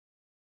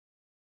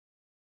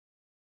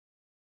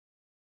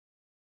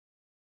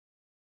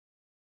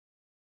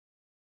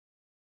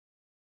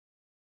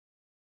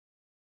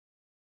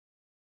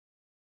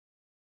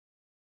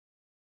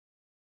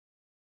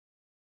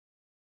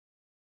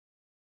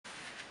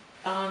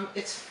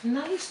 It's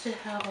nice to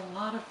have a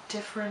lot of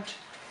different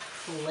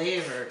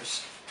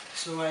flavors.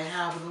 So I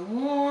have the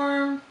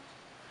warm,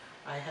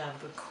 I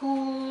have the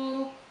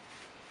cool.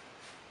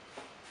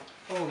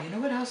 Oh, you know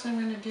what else I'm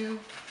going to do?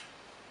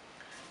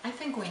 I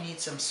think we need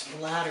some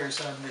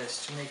splatters on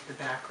this to make the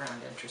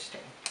background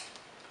interesting.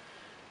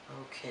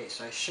 Okay,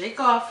 so I shake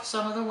off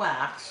some of the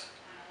wax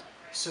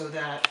so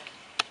that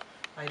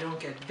I don't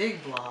get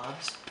big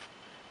blobs.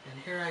 And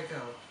here I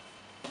go.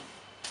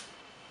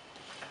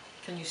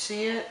 Can you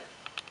see it?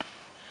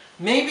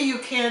 Maybe you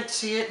can't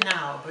see it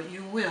now, but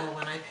you will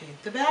when I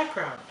paint the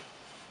background.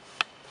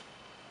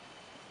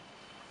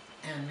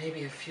 And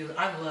maybe a few.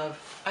 I love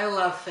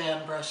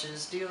fan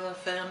brushes. Do you love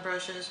fan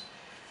brushes?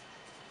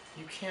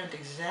 You can't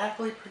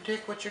exactly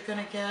predict what you're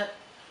going to get,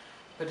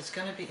 but it's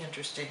going to be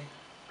interesting.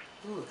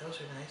 Ooh,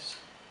 those are nice.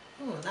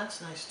 Ooh, and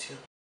that's nice too.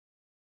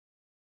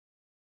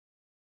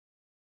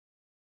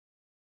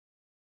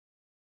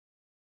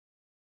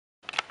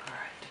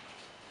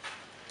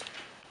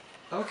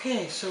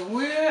 Okay, so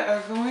we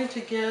are going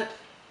to get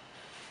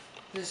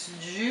this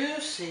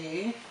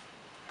juicy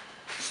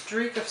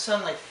streak of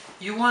sunlight.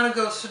 You want to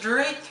go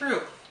straight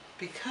through.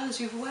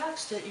 Because you've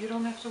waxed it, you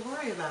don't have to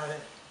worry about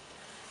it.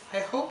 I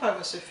hope I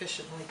was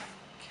sufficiently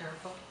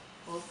careful.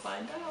 We'll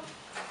find out.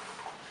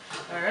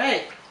 All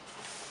right.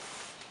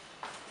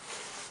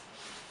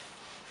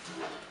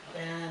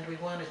 And we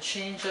want to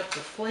change up the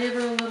flavor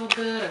a little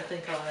bit. I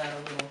think I'll add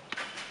a little,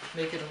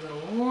 make it a little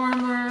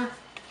warmer.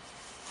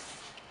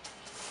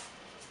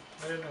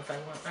 I don't know if I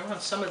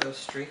want some of those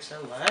streaks. I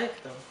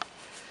like them.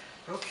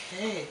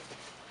 Okay,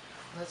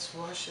 let's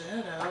wash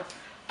that out.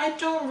 I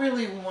don't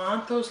really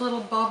want those little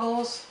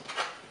bubbles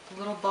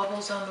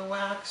on the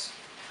wax.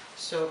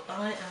 So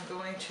I am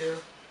going to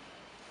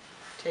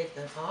take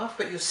them off.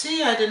 But you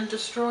see, I didn't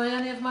destroy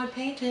any of my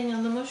painting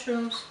and the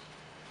mushrooms.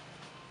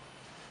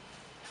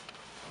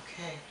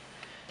 Okay,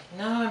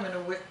 now I'm going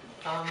to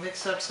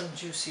mix up some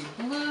juicy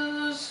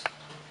blues.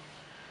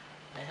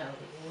 I have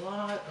a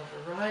lot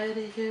of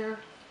variety here.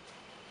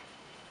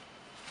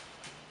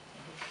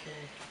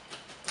 Okay.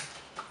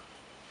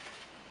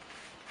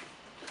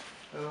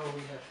 Oh,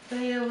 we have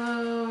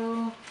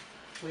phthalo,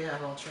 we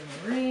have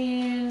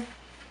ultramarine,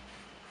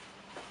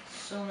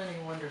 so many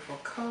wonderful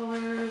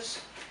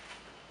colors,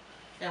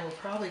 and we'll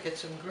probably get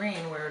some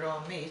green where it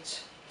all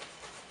meets.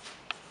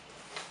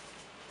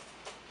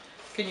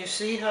 Can you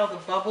see how the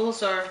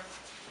bubbles are?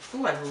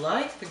 Ooh, I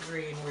like the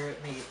green where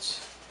it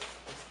meets.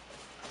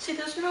 See,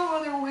 there's no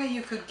other way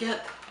you could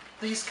get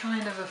these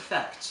kind of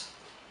effects.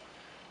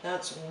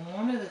 That's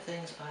one of the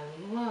things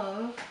I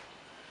love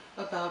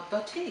about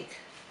batik.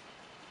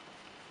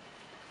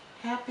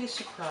 Happy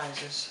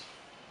surprises.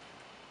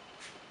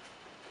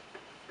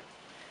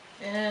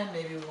 And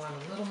maybe we want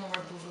a little more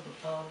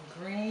blue,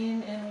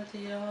 green in with the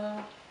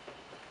yellow.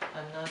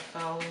 I'm not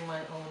following my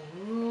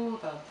own rule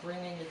about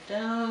bringing it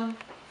down.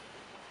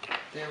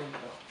 There we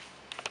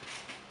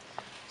go.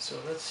 So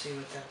let's see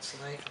what that's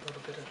like. A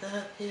little bit of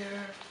that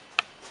here.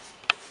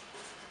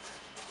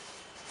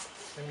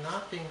 I'm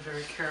not being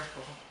very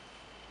careful.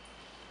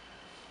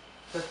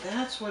 But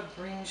that's what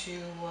brings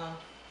you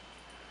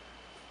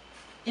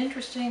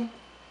interesting,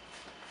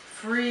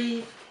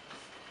 free,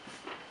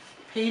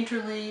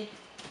 painterly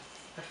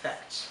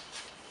effects.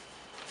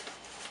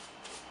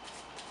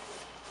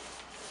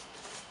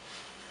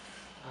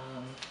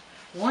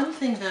 One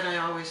thing that I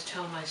always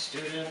tell my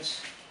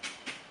students,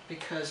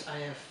 because I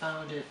have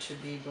found it to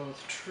be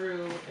both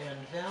true and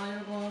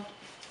valuable,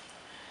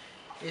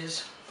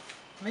 is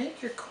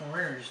make your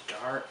corners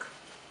dark.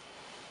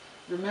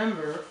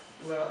 Remember,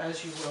 well,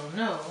 as you well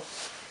know,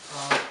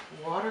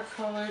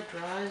 watercolor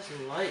dries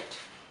light.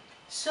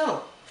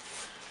 So,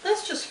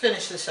 let's just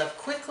finish this up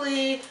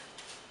quickly.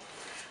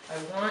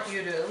 I want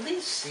you to at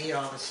least see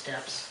all the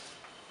steps.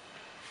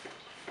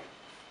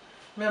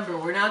 Remember,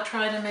 we're not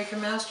trying to make a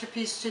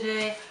masterpiece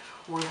today.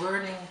 We're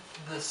learning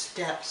the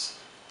steps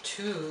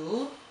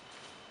to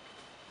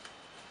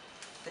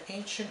the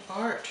ancient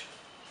art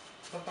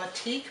of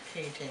batik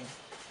painting.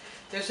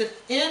 There's an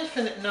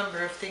infinite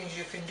number of things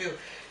you can do.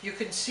 You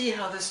can see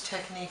how this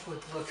technique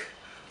would look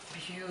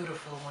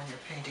beautiful when you're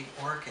painting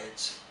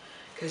orchids,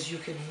 because you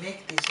can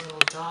make these little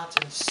dots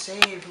and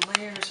save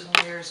layers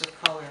and layers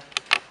of color.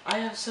 I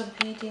have some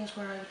paintings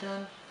where I've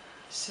done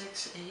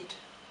 6, 8,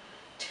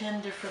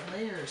 10 different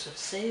layers of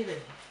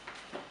saving,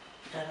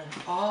 and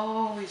I'm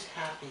always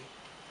happy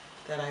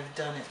that I've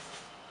done it.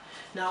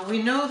 Now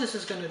we know this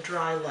is going to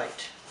dry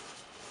light,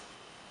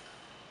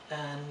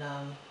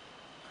 and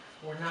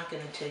we're not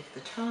going to take the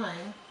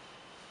time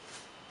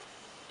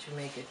to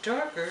make it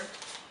darker.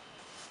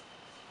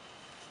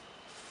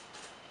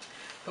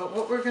 But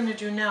what we're going to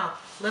do now,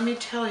 let me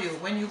tell you,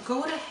 when you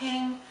go to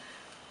hang,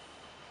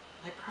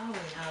 I probably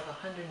have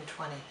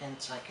 120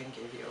 hints I can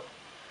give you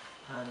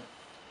on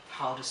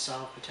how to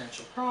solve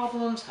potential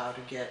problems, how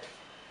to get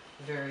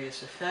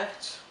various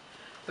effects.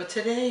 But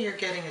today you're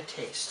getting a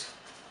taste.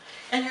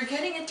 And you're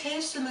getting a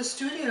taste in the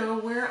studio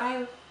where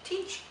I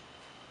teach.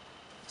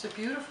 It's a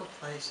beautiful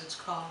place. It's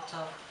called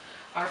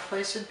Our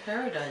Place in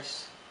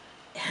Paradise.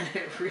 And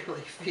it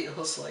really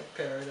feels like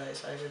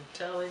paradise, I've been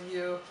telling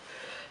you.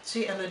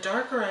 See, and the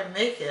darker I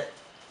make it,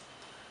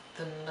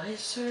 the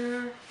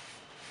nicer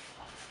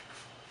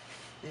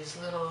these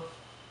little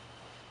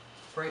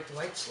bright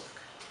whites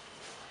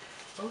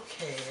look.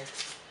 Okay,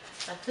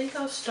 I think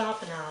I'll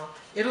stop now.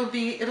 It'll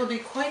be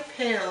quite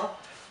pale,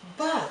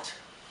 but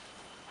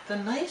the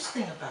nice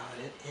thing about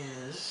it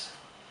is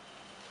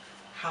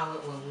how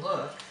it will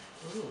look.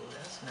 Ooh,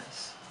 that's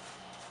nice.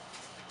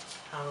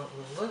 How it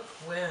will look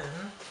when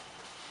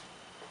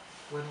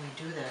we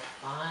do that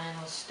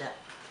final step.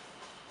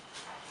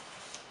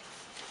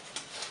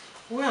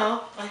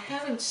 Well, I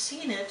haven't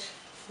seen it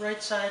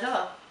right side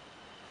up,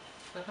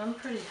 but I'm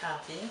pretty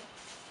happy.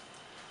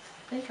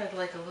 I think I'd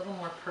like a little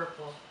more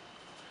purple,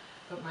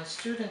 but my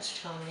students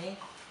tell me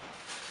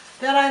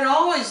that I'd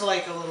always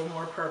like a little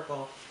more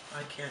purple.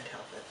 I can't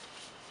help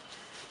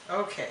it.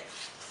 Okay,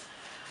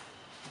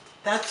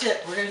 that's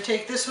it. We're going to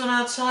take this one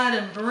outside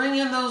and bring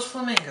in those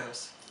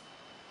flamingos.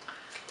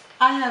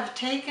 I have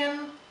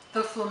taken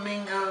the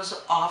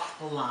flamingos off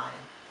the line.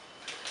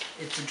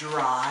 It's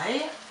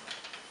dry.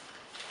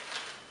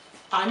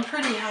 I'm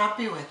pretty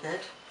happy with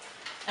it.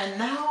 And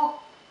now,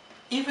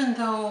 even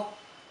though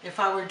if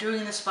I were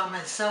doing this by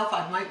myself,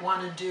 I might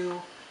want to do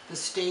the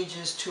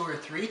stages 2 or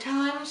 3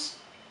 times,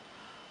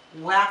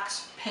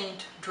 wax,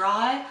 paint,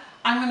 dry,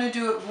 I'm going to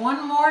do it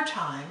one more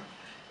time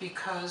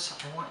because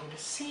I want you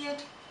to see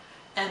it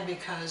and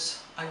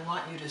because I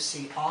want you to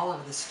see all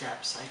of the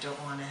steps. I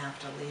don't want to have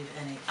to leave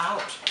any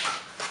out.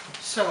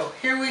 So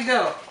here we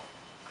go.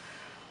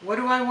 What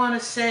do I want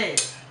to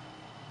save?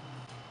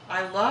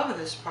 I love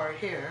this part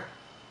here.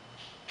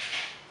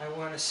 I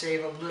want to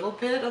save a little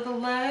bit of the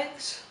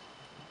legs.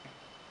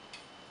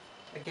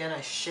 Again,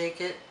 I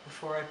shake it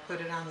before I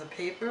put it on the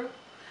paper.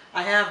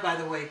 I have, by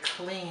the way,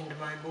 cleaned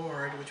my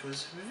board, which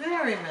was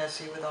very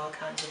messy with all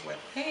kinds of wet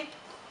paint.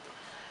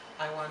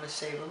 I want to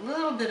save a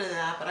little bit of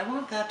that, but I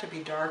want that to be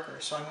darker,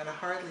 so I'm going to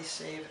hardly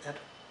save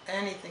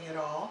anything at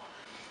all.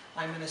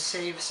 I'm going to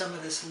save some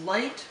of this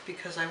light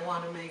because I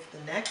want to make the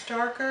neck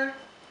darker.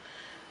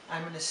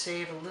 I'm going to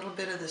save a little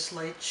bit of this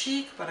light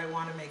cheek, but I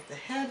want to make the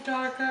head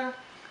darker.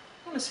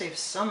 I'm going to save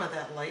some of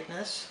that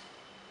lightness,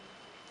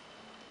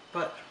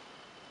 but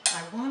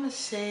I want to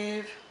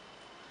save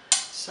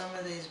some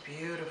of these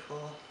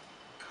beautiful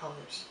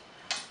colors.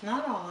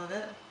 Not all of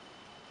it,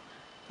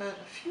 but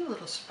a few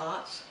little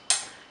spots,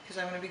 because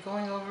I'm going to be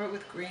going over it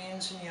with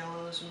greens and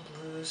yellows and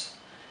blues,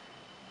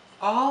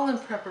 all in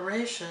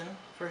preparation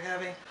for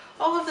having,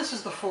 all of this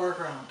is the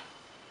foreground,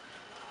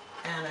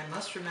 and I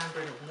must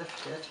remember to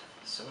lift it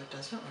so it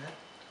doesn't rip.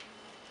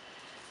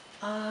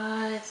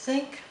 I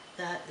think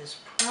that is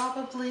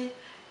probably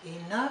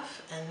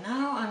enough, and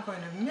now I'm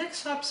going to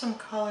mix up some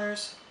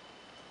colors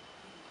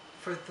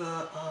for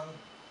the,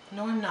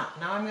 no I'm not,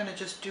 now I'm going to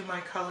just do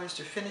my colors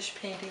to finish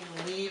painting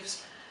the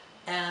leaves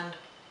and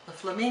the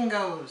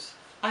flamingos.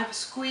 I've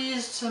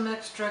squeezed some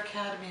extra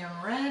cadmium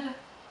red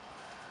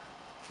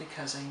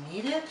because I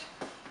need it,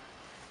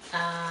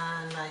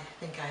 and I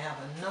think I have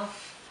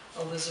enough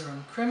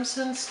alizarin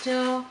crimson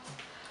still.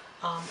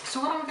 So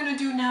what I'm going to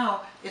do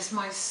now is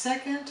my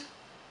second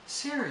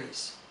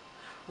series.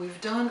 We've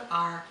done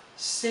our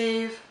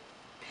save,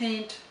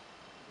 paint,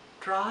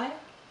 dry.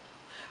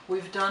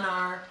 We've done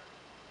our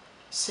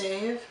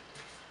save.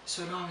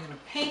 So now I'm going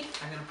to paint,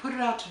 I'm going to put it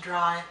out to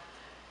dry,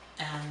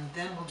 and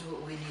then we'll do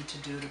what we need to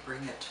do to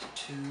bring it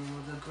to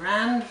the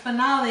grand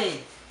finale.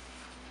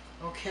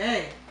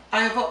 Okay,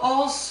 I have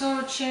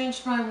also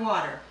changed my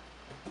water.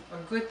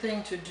 A good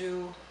thing to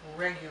do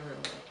regularly.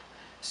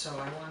 So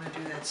I want to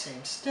do that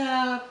same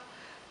step,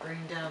 bring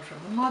down from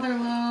the mother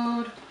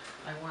load.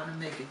 I want to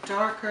make it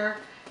darker.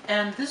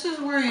 And this is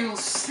where you'll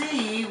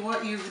see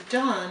what you've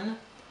done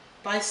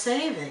by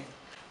saving.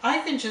 I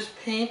can just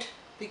paint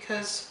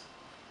because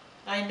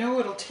I know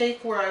it'll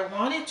take where I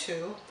want it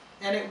to,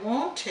 and it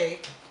won't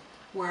take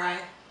where I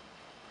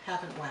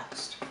haven't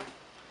waxed.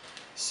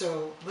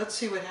 So let's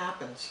see what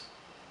happens.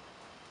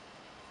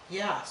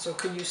 Yeah, so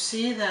can you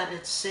see that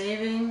it's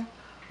saving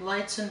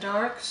lights and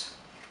darks?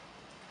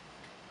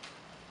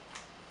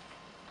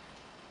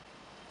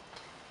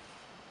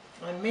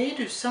 I may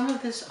do some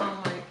of this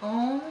on my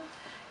own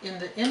in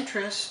the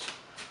interest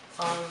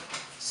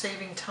of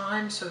saving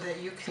time so that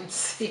you can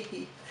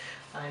see.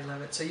 I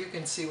love it. So you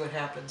can see what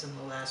happens in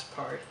the last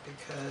part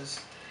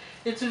because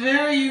it's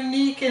very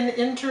unique and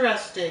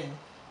interesting.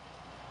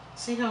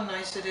 See how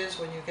nice it is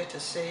when you get to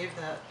save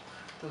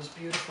those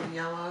beautiful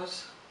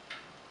yellows?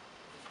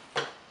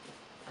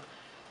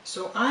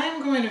 So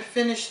I'm going to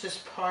finish this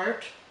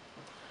part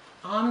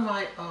on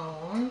my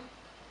own,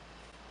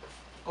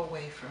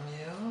 away from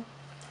you.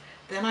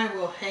 Then I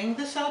will hang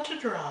this out to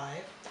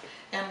dry,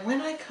 and when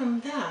I come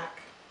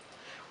back,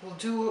 we'll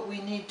do what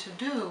we need to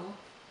do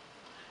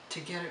to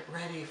get it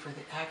ready for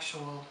the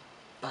actual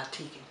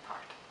batiking part.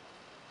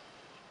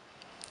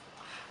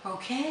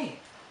 Okay,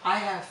 I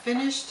have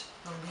finished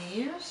the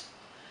leaves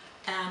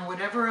and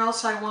whatever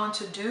else I want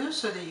to do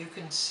so that you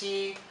can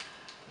see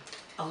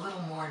a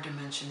little more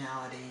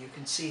dimensionality. You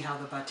can see how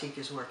the batik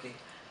is working.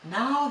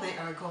 Now they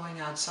are going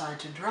outside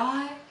to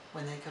dry.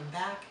 When they come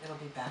back, it'll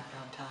be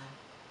background time.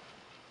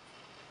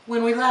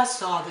 When we last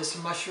saw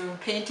this mushroom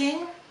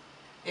painting,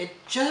 it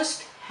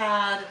just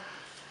had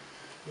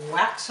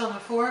wax on the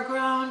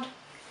foreground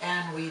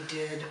and we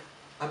did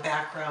a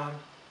background,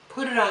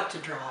 put it out to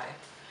dry.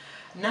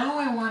 Now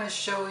I want to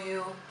show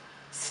you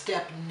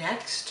step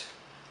next,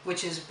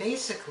 which is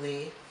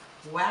basically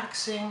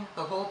waxing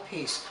the whole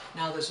piece.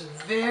 Now there's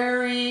a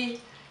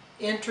very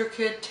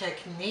intricate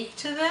technique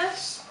to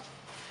this.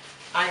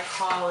 I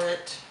call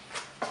it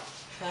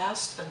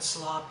fast and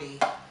sloppy.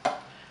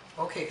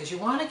 Okay, because you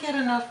want to get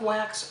enough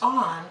wax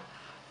on,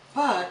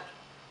 but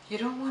you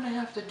don't want to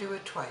have to do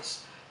it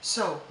twice.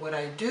 So what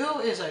I do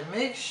is I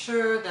make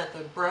sure that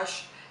the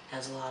brush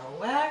has a lot of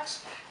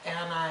wax,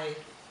 and I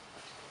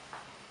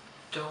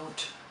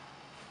don't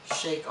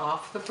shake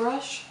off the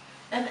brush.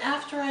 And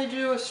after I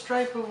do a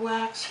stripe of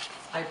wax,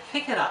 I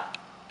pick it up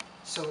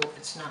so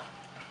it's not.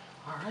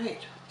 All right,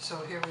 so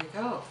here we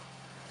go.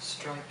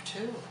 Stripe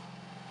 2.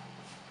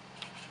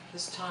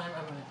 This time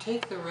I'm going to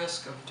take the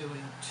risk of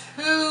doing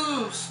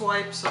 2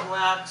 swipes of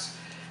wax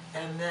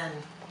and then,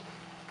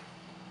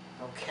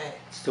 okay.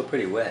 It's still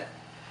pretty wet.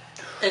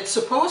 It's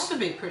supposed to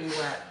be pretty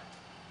wet.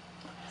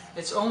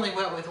 It's only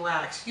wet with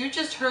wax. You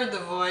just heard the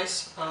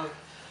voice of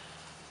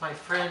my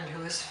friend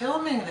who is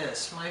filming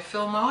this, my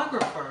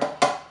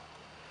filmographer.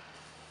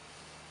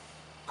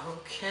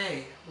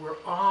 Okay, we're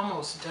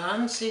almost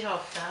done. See how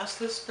fast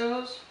this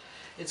goes?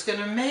 It's going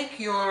to make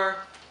your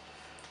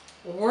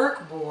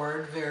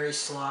workboard very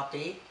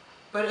sloppy,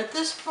 but at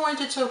this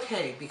point it's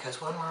okay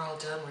because when we're all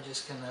done, we're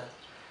just going to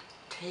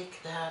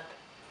take that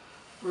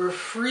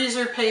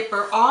freezer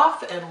paper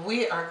off and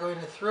we are going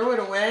to throw it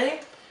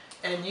away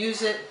and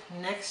use it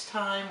next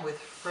time with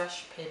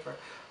fresh paper.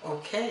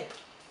 Okay.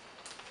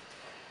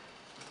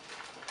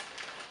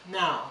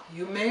 Now,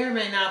 you may or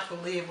may not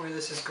believe where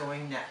this is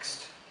going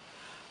next,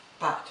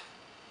 but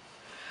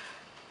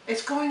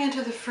it's going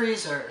into the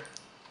freezer.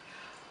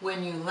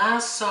 When you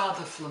last saw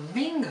the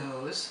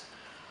flamingos,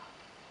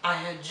 I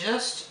had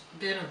just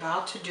been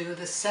about to do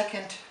the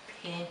second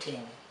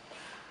painting.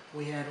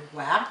 We had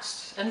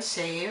waxed and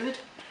saved.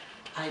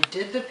 I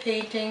did the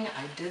painting,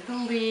 I did the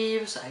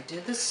leaves, I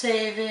did the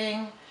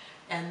saving,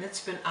 and it's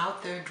been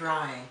out there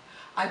drying.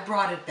 I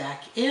brought it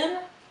back in.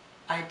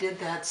 I did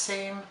that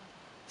same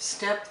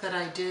step that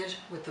I did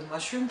with the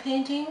mushroom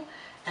painting,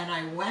 and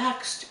I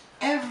waxed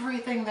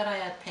everything that I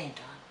had paint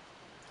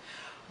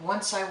on.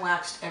 Once I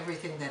waxed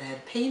everything that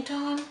had paint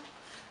on,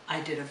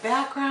 I did a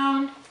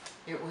background.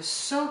 It was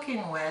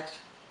soaking wet,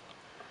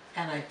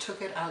 and I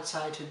took it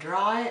outside to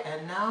dry,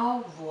 and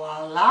now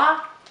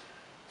voila,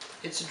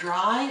 it's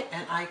dry,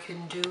 and I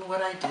can do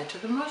what I did to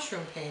the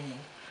mushroom painting.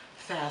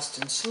 Fast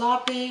and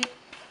sloppy.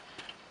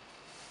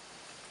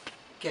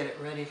 Get it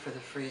ready for the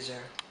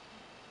freezer.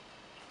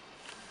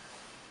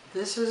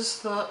 This is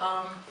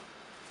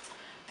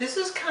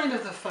kind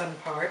of the fun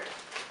part.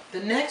 The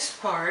next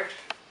part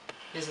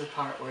is the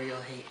part where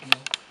you'll hate me.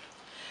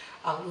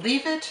 I'll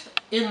leave it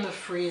in the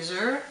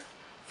freezer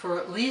for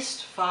at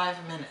least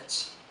 5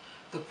 minutes.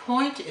 The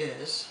point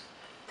is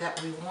that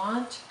we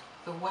want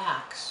the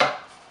wax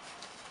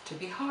to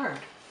be hard.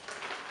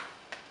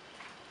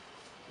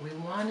 We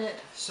want it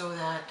so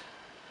that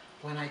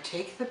when I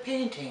take the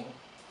painting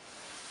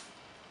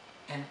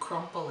and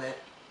crumple it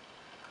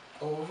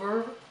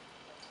over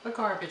a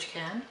garbage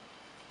can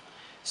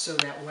so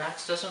that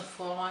wax doesn't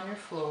fall on your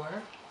floor,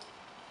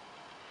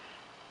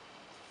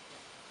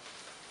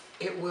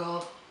 it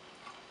will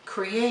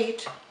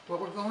create, what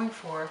we're going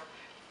for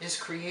is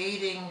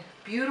creating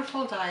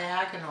beautiful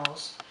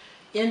diagonals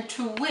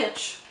into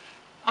which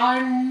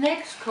our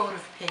next coat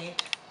of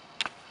paint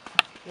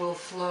will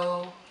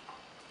flow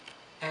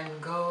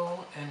and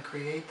go and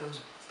create those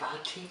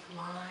batik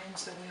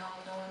lines that we all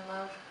know and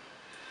love.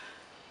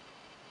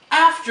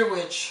 After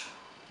which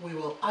we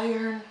will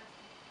iron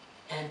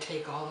and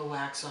take all the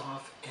wax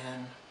off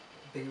and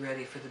be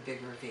ready for the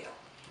big reveal.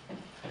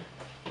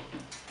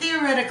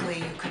 Theoretically,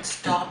 you could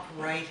stop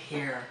right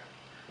here,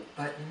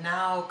 but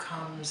now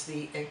comes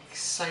the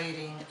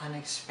exciting,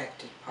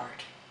 unexpected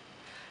part.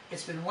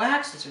 It's been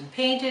waxed, it's been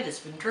painted, it's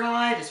been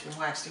dried, it's been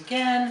waxed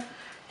again,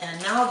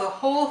 and now the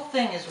whole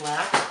thing is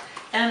waxed,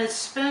 and it's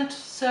spent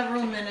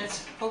several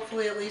minutes,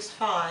 hopefully at least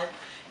 5,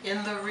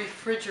 in the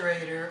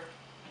refrigerator,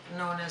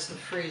 known as the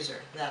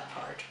freezer, that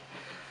part.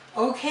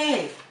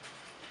 Okay,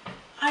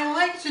 I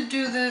like to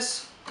do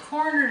this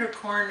corner to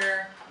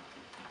corner,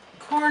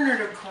 corner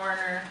to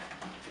corner,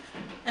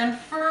 and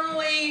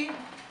firmly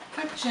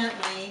but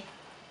gently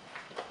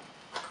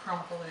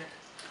crumple it.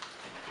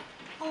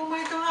 Oh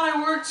my God,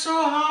 I worked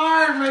so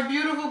hard, my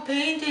beautiful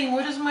painting.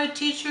 What is my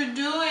teacher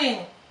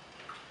doing?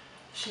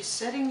 She's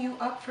setting you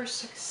up for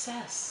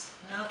success,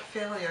 not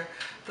failure.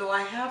 Though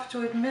I have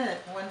to admit,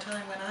 one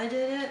time when I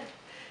did it,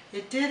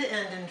 it did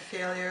end in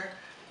failure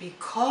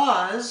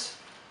because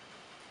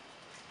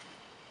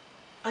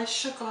I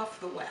shook off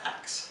the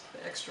wax,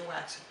 the extra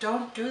wax.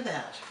 Don't do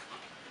that.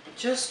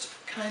 Just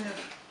kind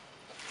of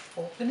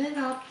open it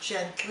up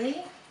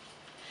gently,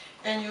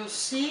 and you'll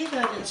see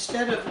that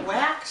instead of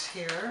wax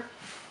here,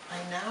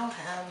 I now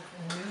have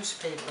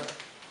newspaper.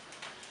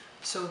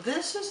 So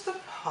this is the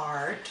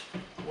part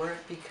where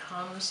it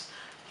becomes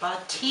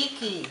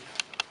batik-y.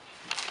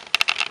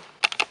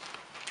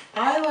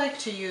 I like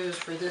to use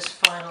for this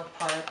final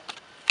part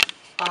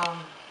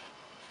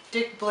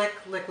Dick Blick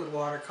liquid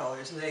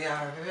watercolors. They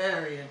are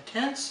very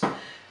intense.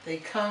 They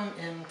come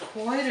in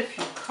quite a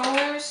few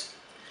colors,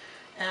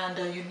 and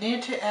you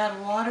need to add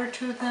water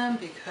to them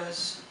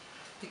because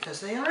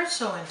they are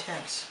so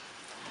intense.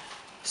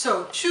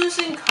 So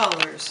choosing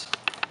colors,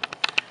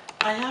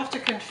 I have to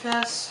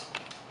confess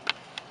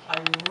I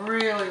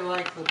really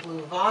like the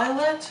blue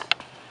violet.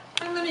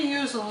 I'm going to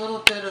use a little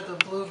bit of the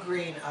blue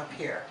green up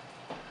here.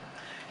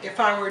 If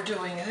I were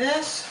doing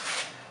this,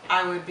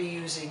 I would be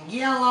using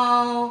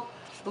yellow,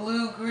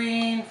 blue,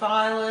 green,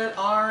 violet,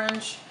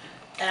 orange,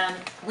 and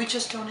we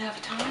just don't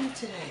have time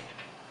today.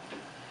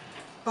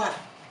 But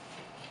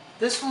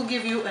this will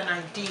give you an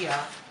idea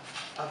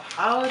of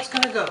how it's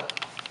going to go.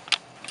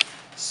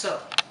 So,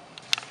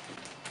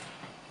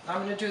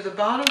 I'm going to do the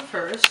bottom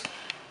first.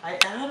 I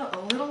add a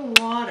little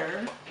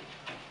water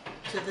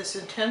to this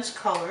intense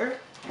color,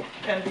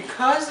 and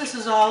because this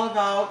is all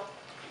about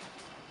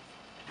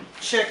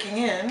checking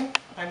in,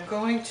 I'm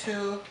going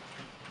to,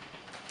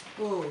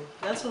 ooh,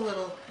 that's a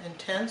little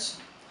intense,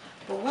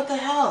 but what the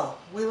hell,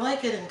 we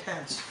like it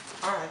intense.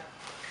 Alright,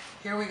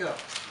 here we go.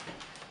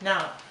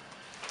 Now,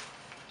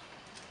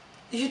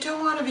 you don't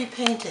want to be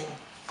painting,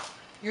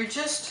 you're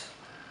just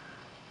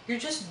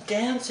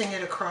dancing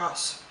it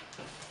across.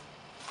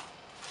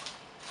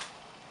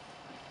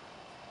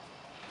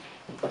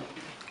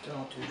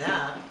 Don't do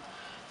that.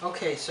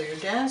 Okay, so you're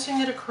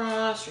dancing it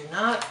across, you're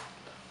not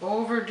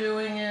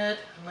overdoing it.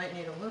 I might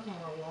need a little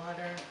more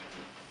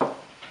water.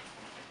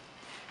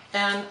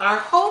 And our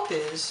hope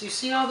is, you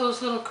see all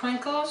those little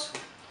crinkles?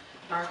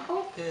 Our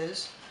hope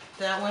is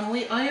that when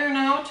we iron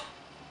out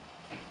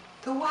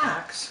the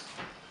wax,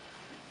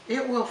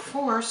 it will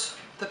force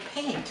the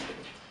paint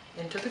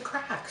into the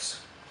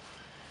cracks.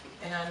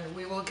 And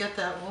we will get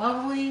that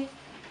lovely,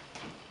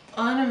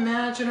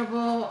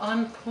 unimaginable,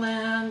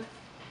 unplanned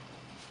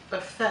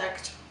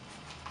effect.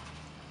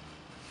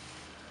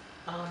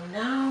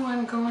 Now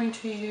I'm going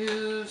to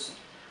use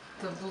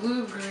the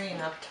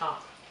blue-green up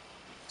top.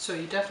 So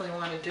you definitely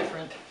want a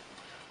different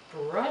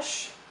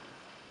brush.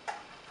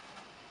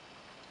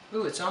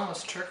 Ooh, it's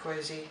almost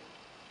turquoisey.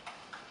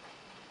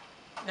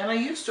 And I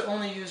used to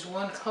only use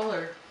one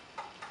color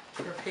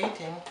for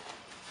painting.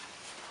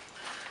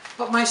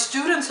 But my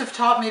students have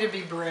taught me to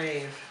be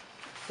brave.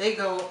 They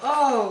go,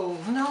 oh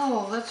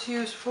no, let's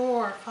use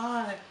 4 or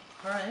 5.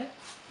 All right,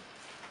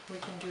 we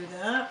can do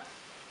that.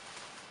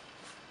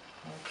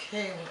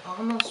 Okay, we're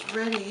almost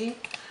ready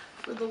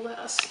for the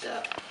last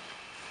step.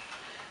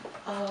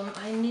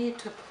 I need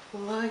to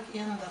plug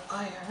in the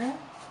iron,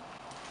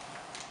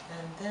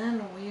 and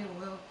then we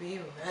will be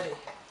ready.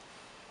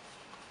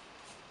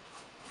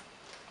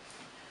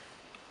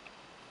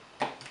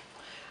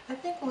 I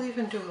think we'll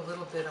even do a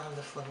little bit on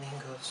the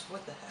flamingos.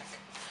 What the heck?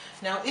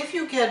 Now, if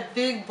you get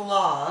big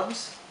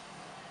blobs,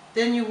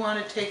 then you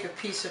want to take a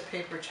piece of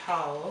paper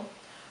towel,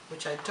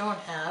 which I don't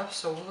have,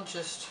 so we'll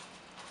just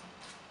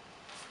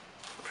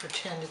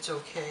pretend it's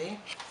okay,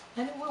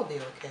 and it will be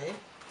okay.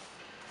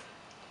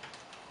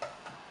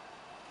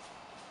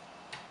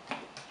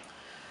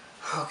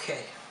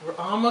 Okay, we're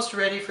almost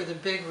ready for the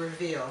big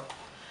reveal.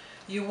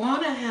 You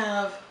want to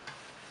have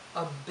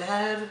a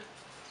bed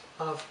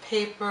of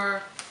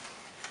paper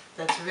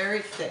that's very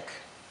thick.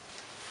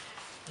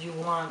 You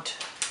want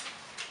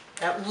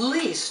at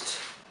least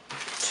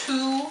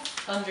 2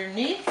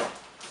 underneath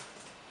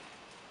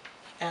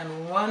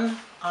and 1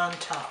 on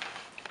top.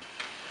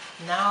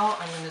 Now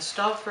I'm going to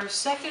stop for a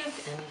second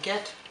and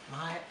get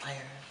my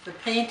iron. The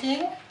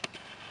painting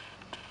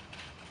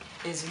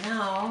is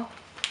now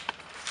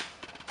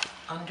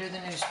under the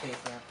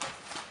newspaper.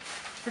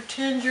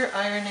 Pretend you're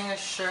ironing a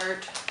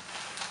shirt.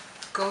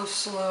 Go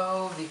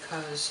slow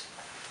because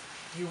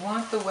you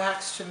want the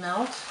wax to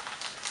melt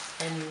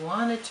and you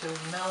want it to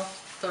melt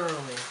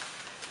thoroughly.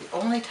 The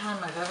only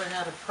time I've ever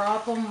had a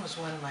problem was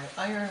when my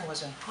iron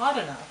wasn't hot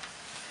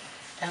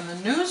enough and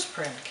the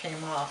newsprint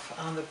came off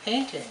on the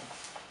painting.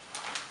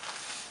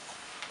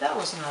 That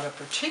was not a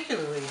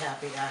particularly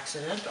happy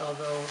accident,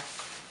 although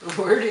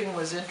the wording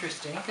was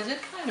interesting because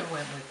it kind of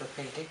went with the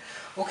painting.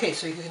 Okay,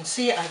 so you can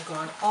see I've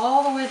gone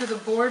all the way to the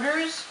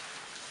borders.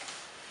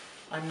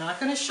 I'm not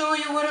going to show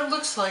you what it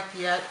looks like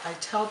yet. I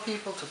tell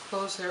people to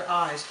close their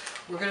eyes.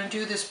 We're going to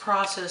do this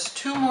process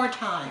 2 more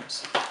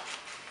times.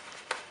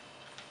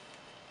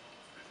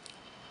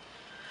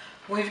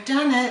 We've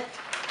done it.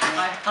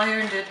 I've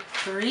ironed it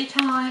 3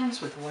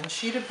 times with 1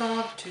 sheet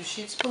above, 2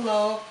 sheets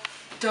below.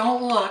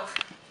 Don't look.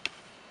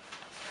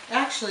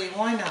 Actually,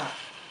 why not?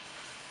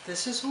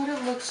 This is what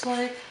it looks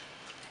like,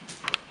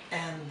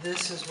 and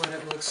this is what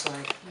it looks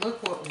like.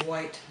 Look what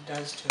white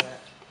does to it.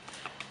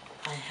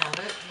 I have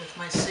it with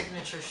my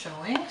signature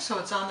showing, so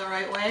it's on the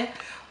right way.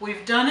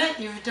 We've done it.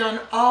 You've done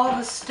all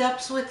the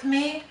steps with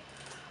me.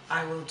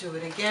 I will do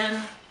it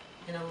again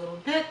in a little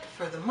bit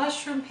for the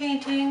mushroom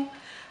painting.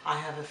 I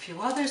have a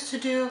few others to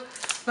do,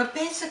 but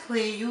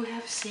basically you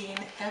have seen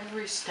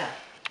every step.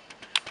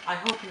 I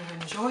hope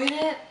you've enjoyed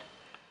it.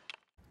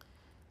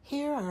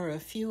 Here are a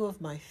few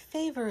of my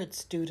favorite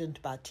student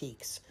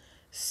batiks.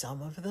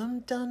 Some of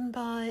them done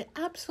by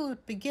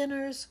absolute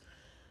beginners,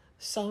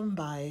 some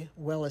by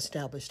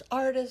well-established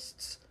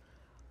artists.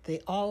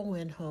 They all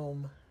went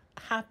home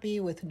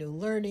happy with new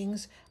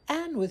learnings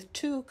and with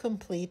 2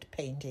 complete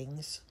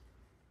paintings.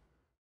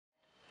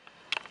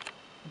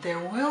 There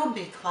will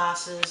be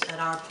classes at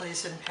our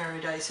place in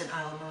Paradise in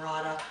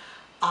Islamorada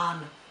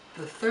on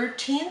the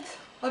 13th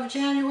of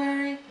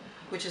January,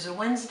 which is a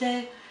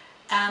Wednesday,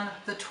 and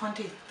the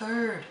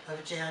 23rd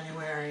of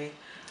January.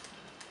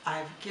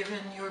 I've given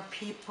your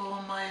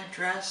people my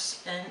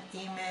address and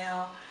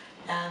email,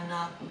 and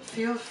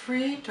feel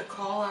free to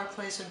call our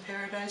place in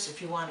Paradise if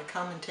you want to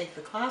come and take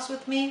the class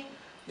with me.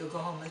 You'll go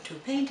home with 2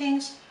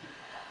 paintings.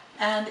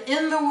 And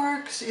in the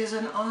works is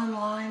an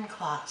online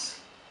class.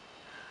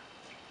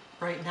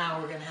 Right now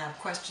we're going to have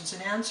questions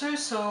and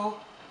answers, so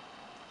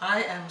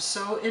I am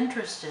so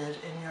interested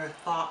in your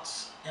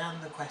thoughts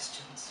and the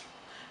questions.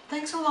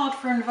 Thanks a lot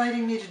for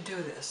inviting me to do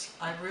this.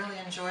 I've really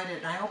enjoyed it,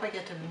 and I hope I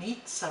get to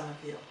meet some of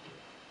you.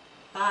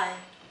 Bye.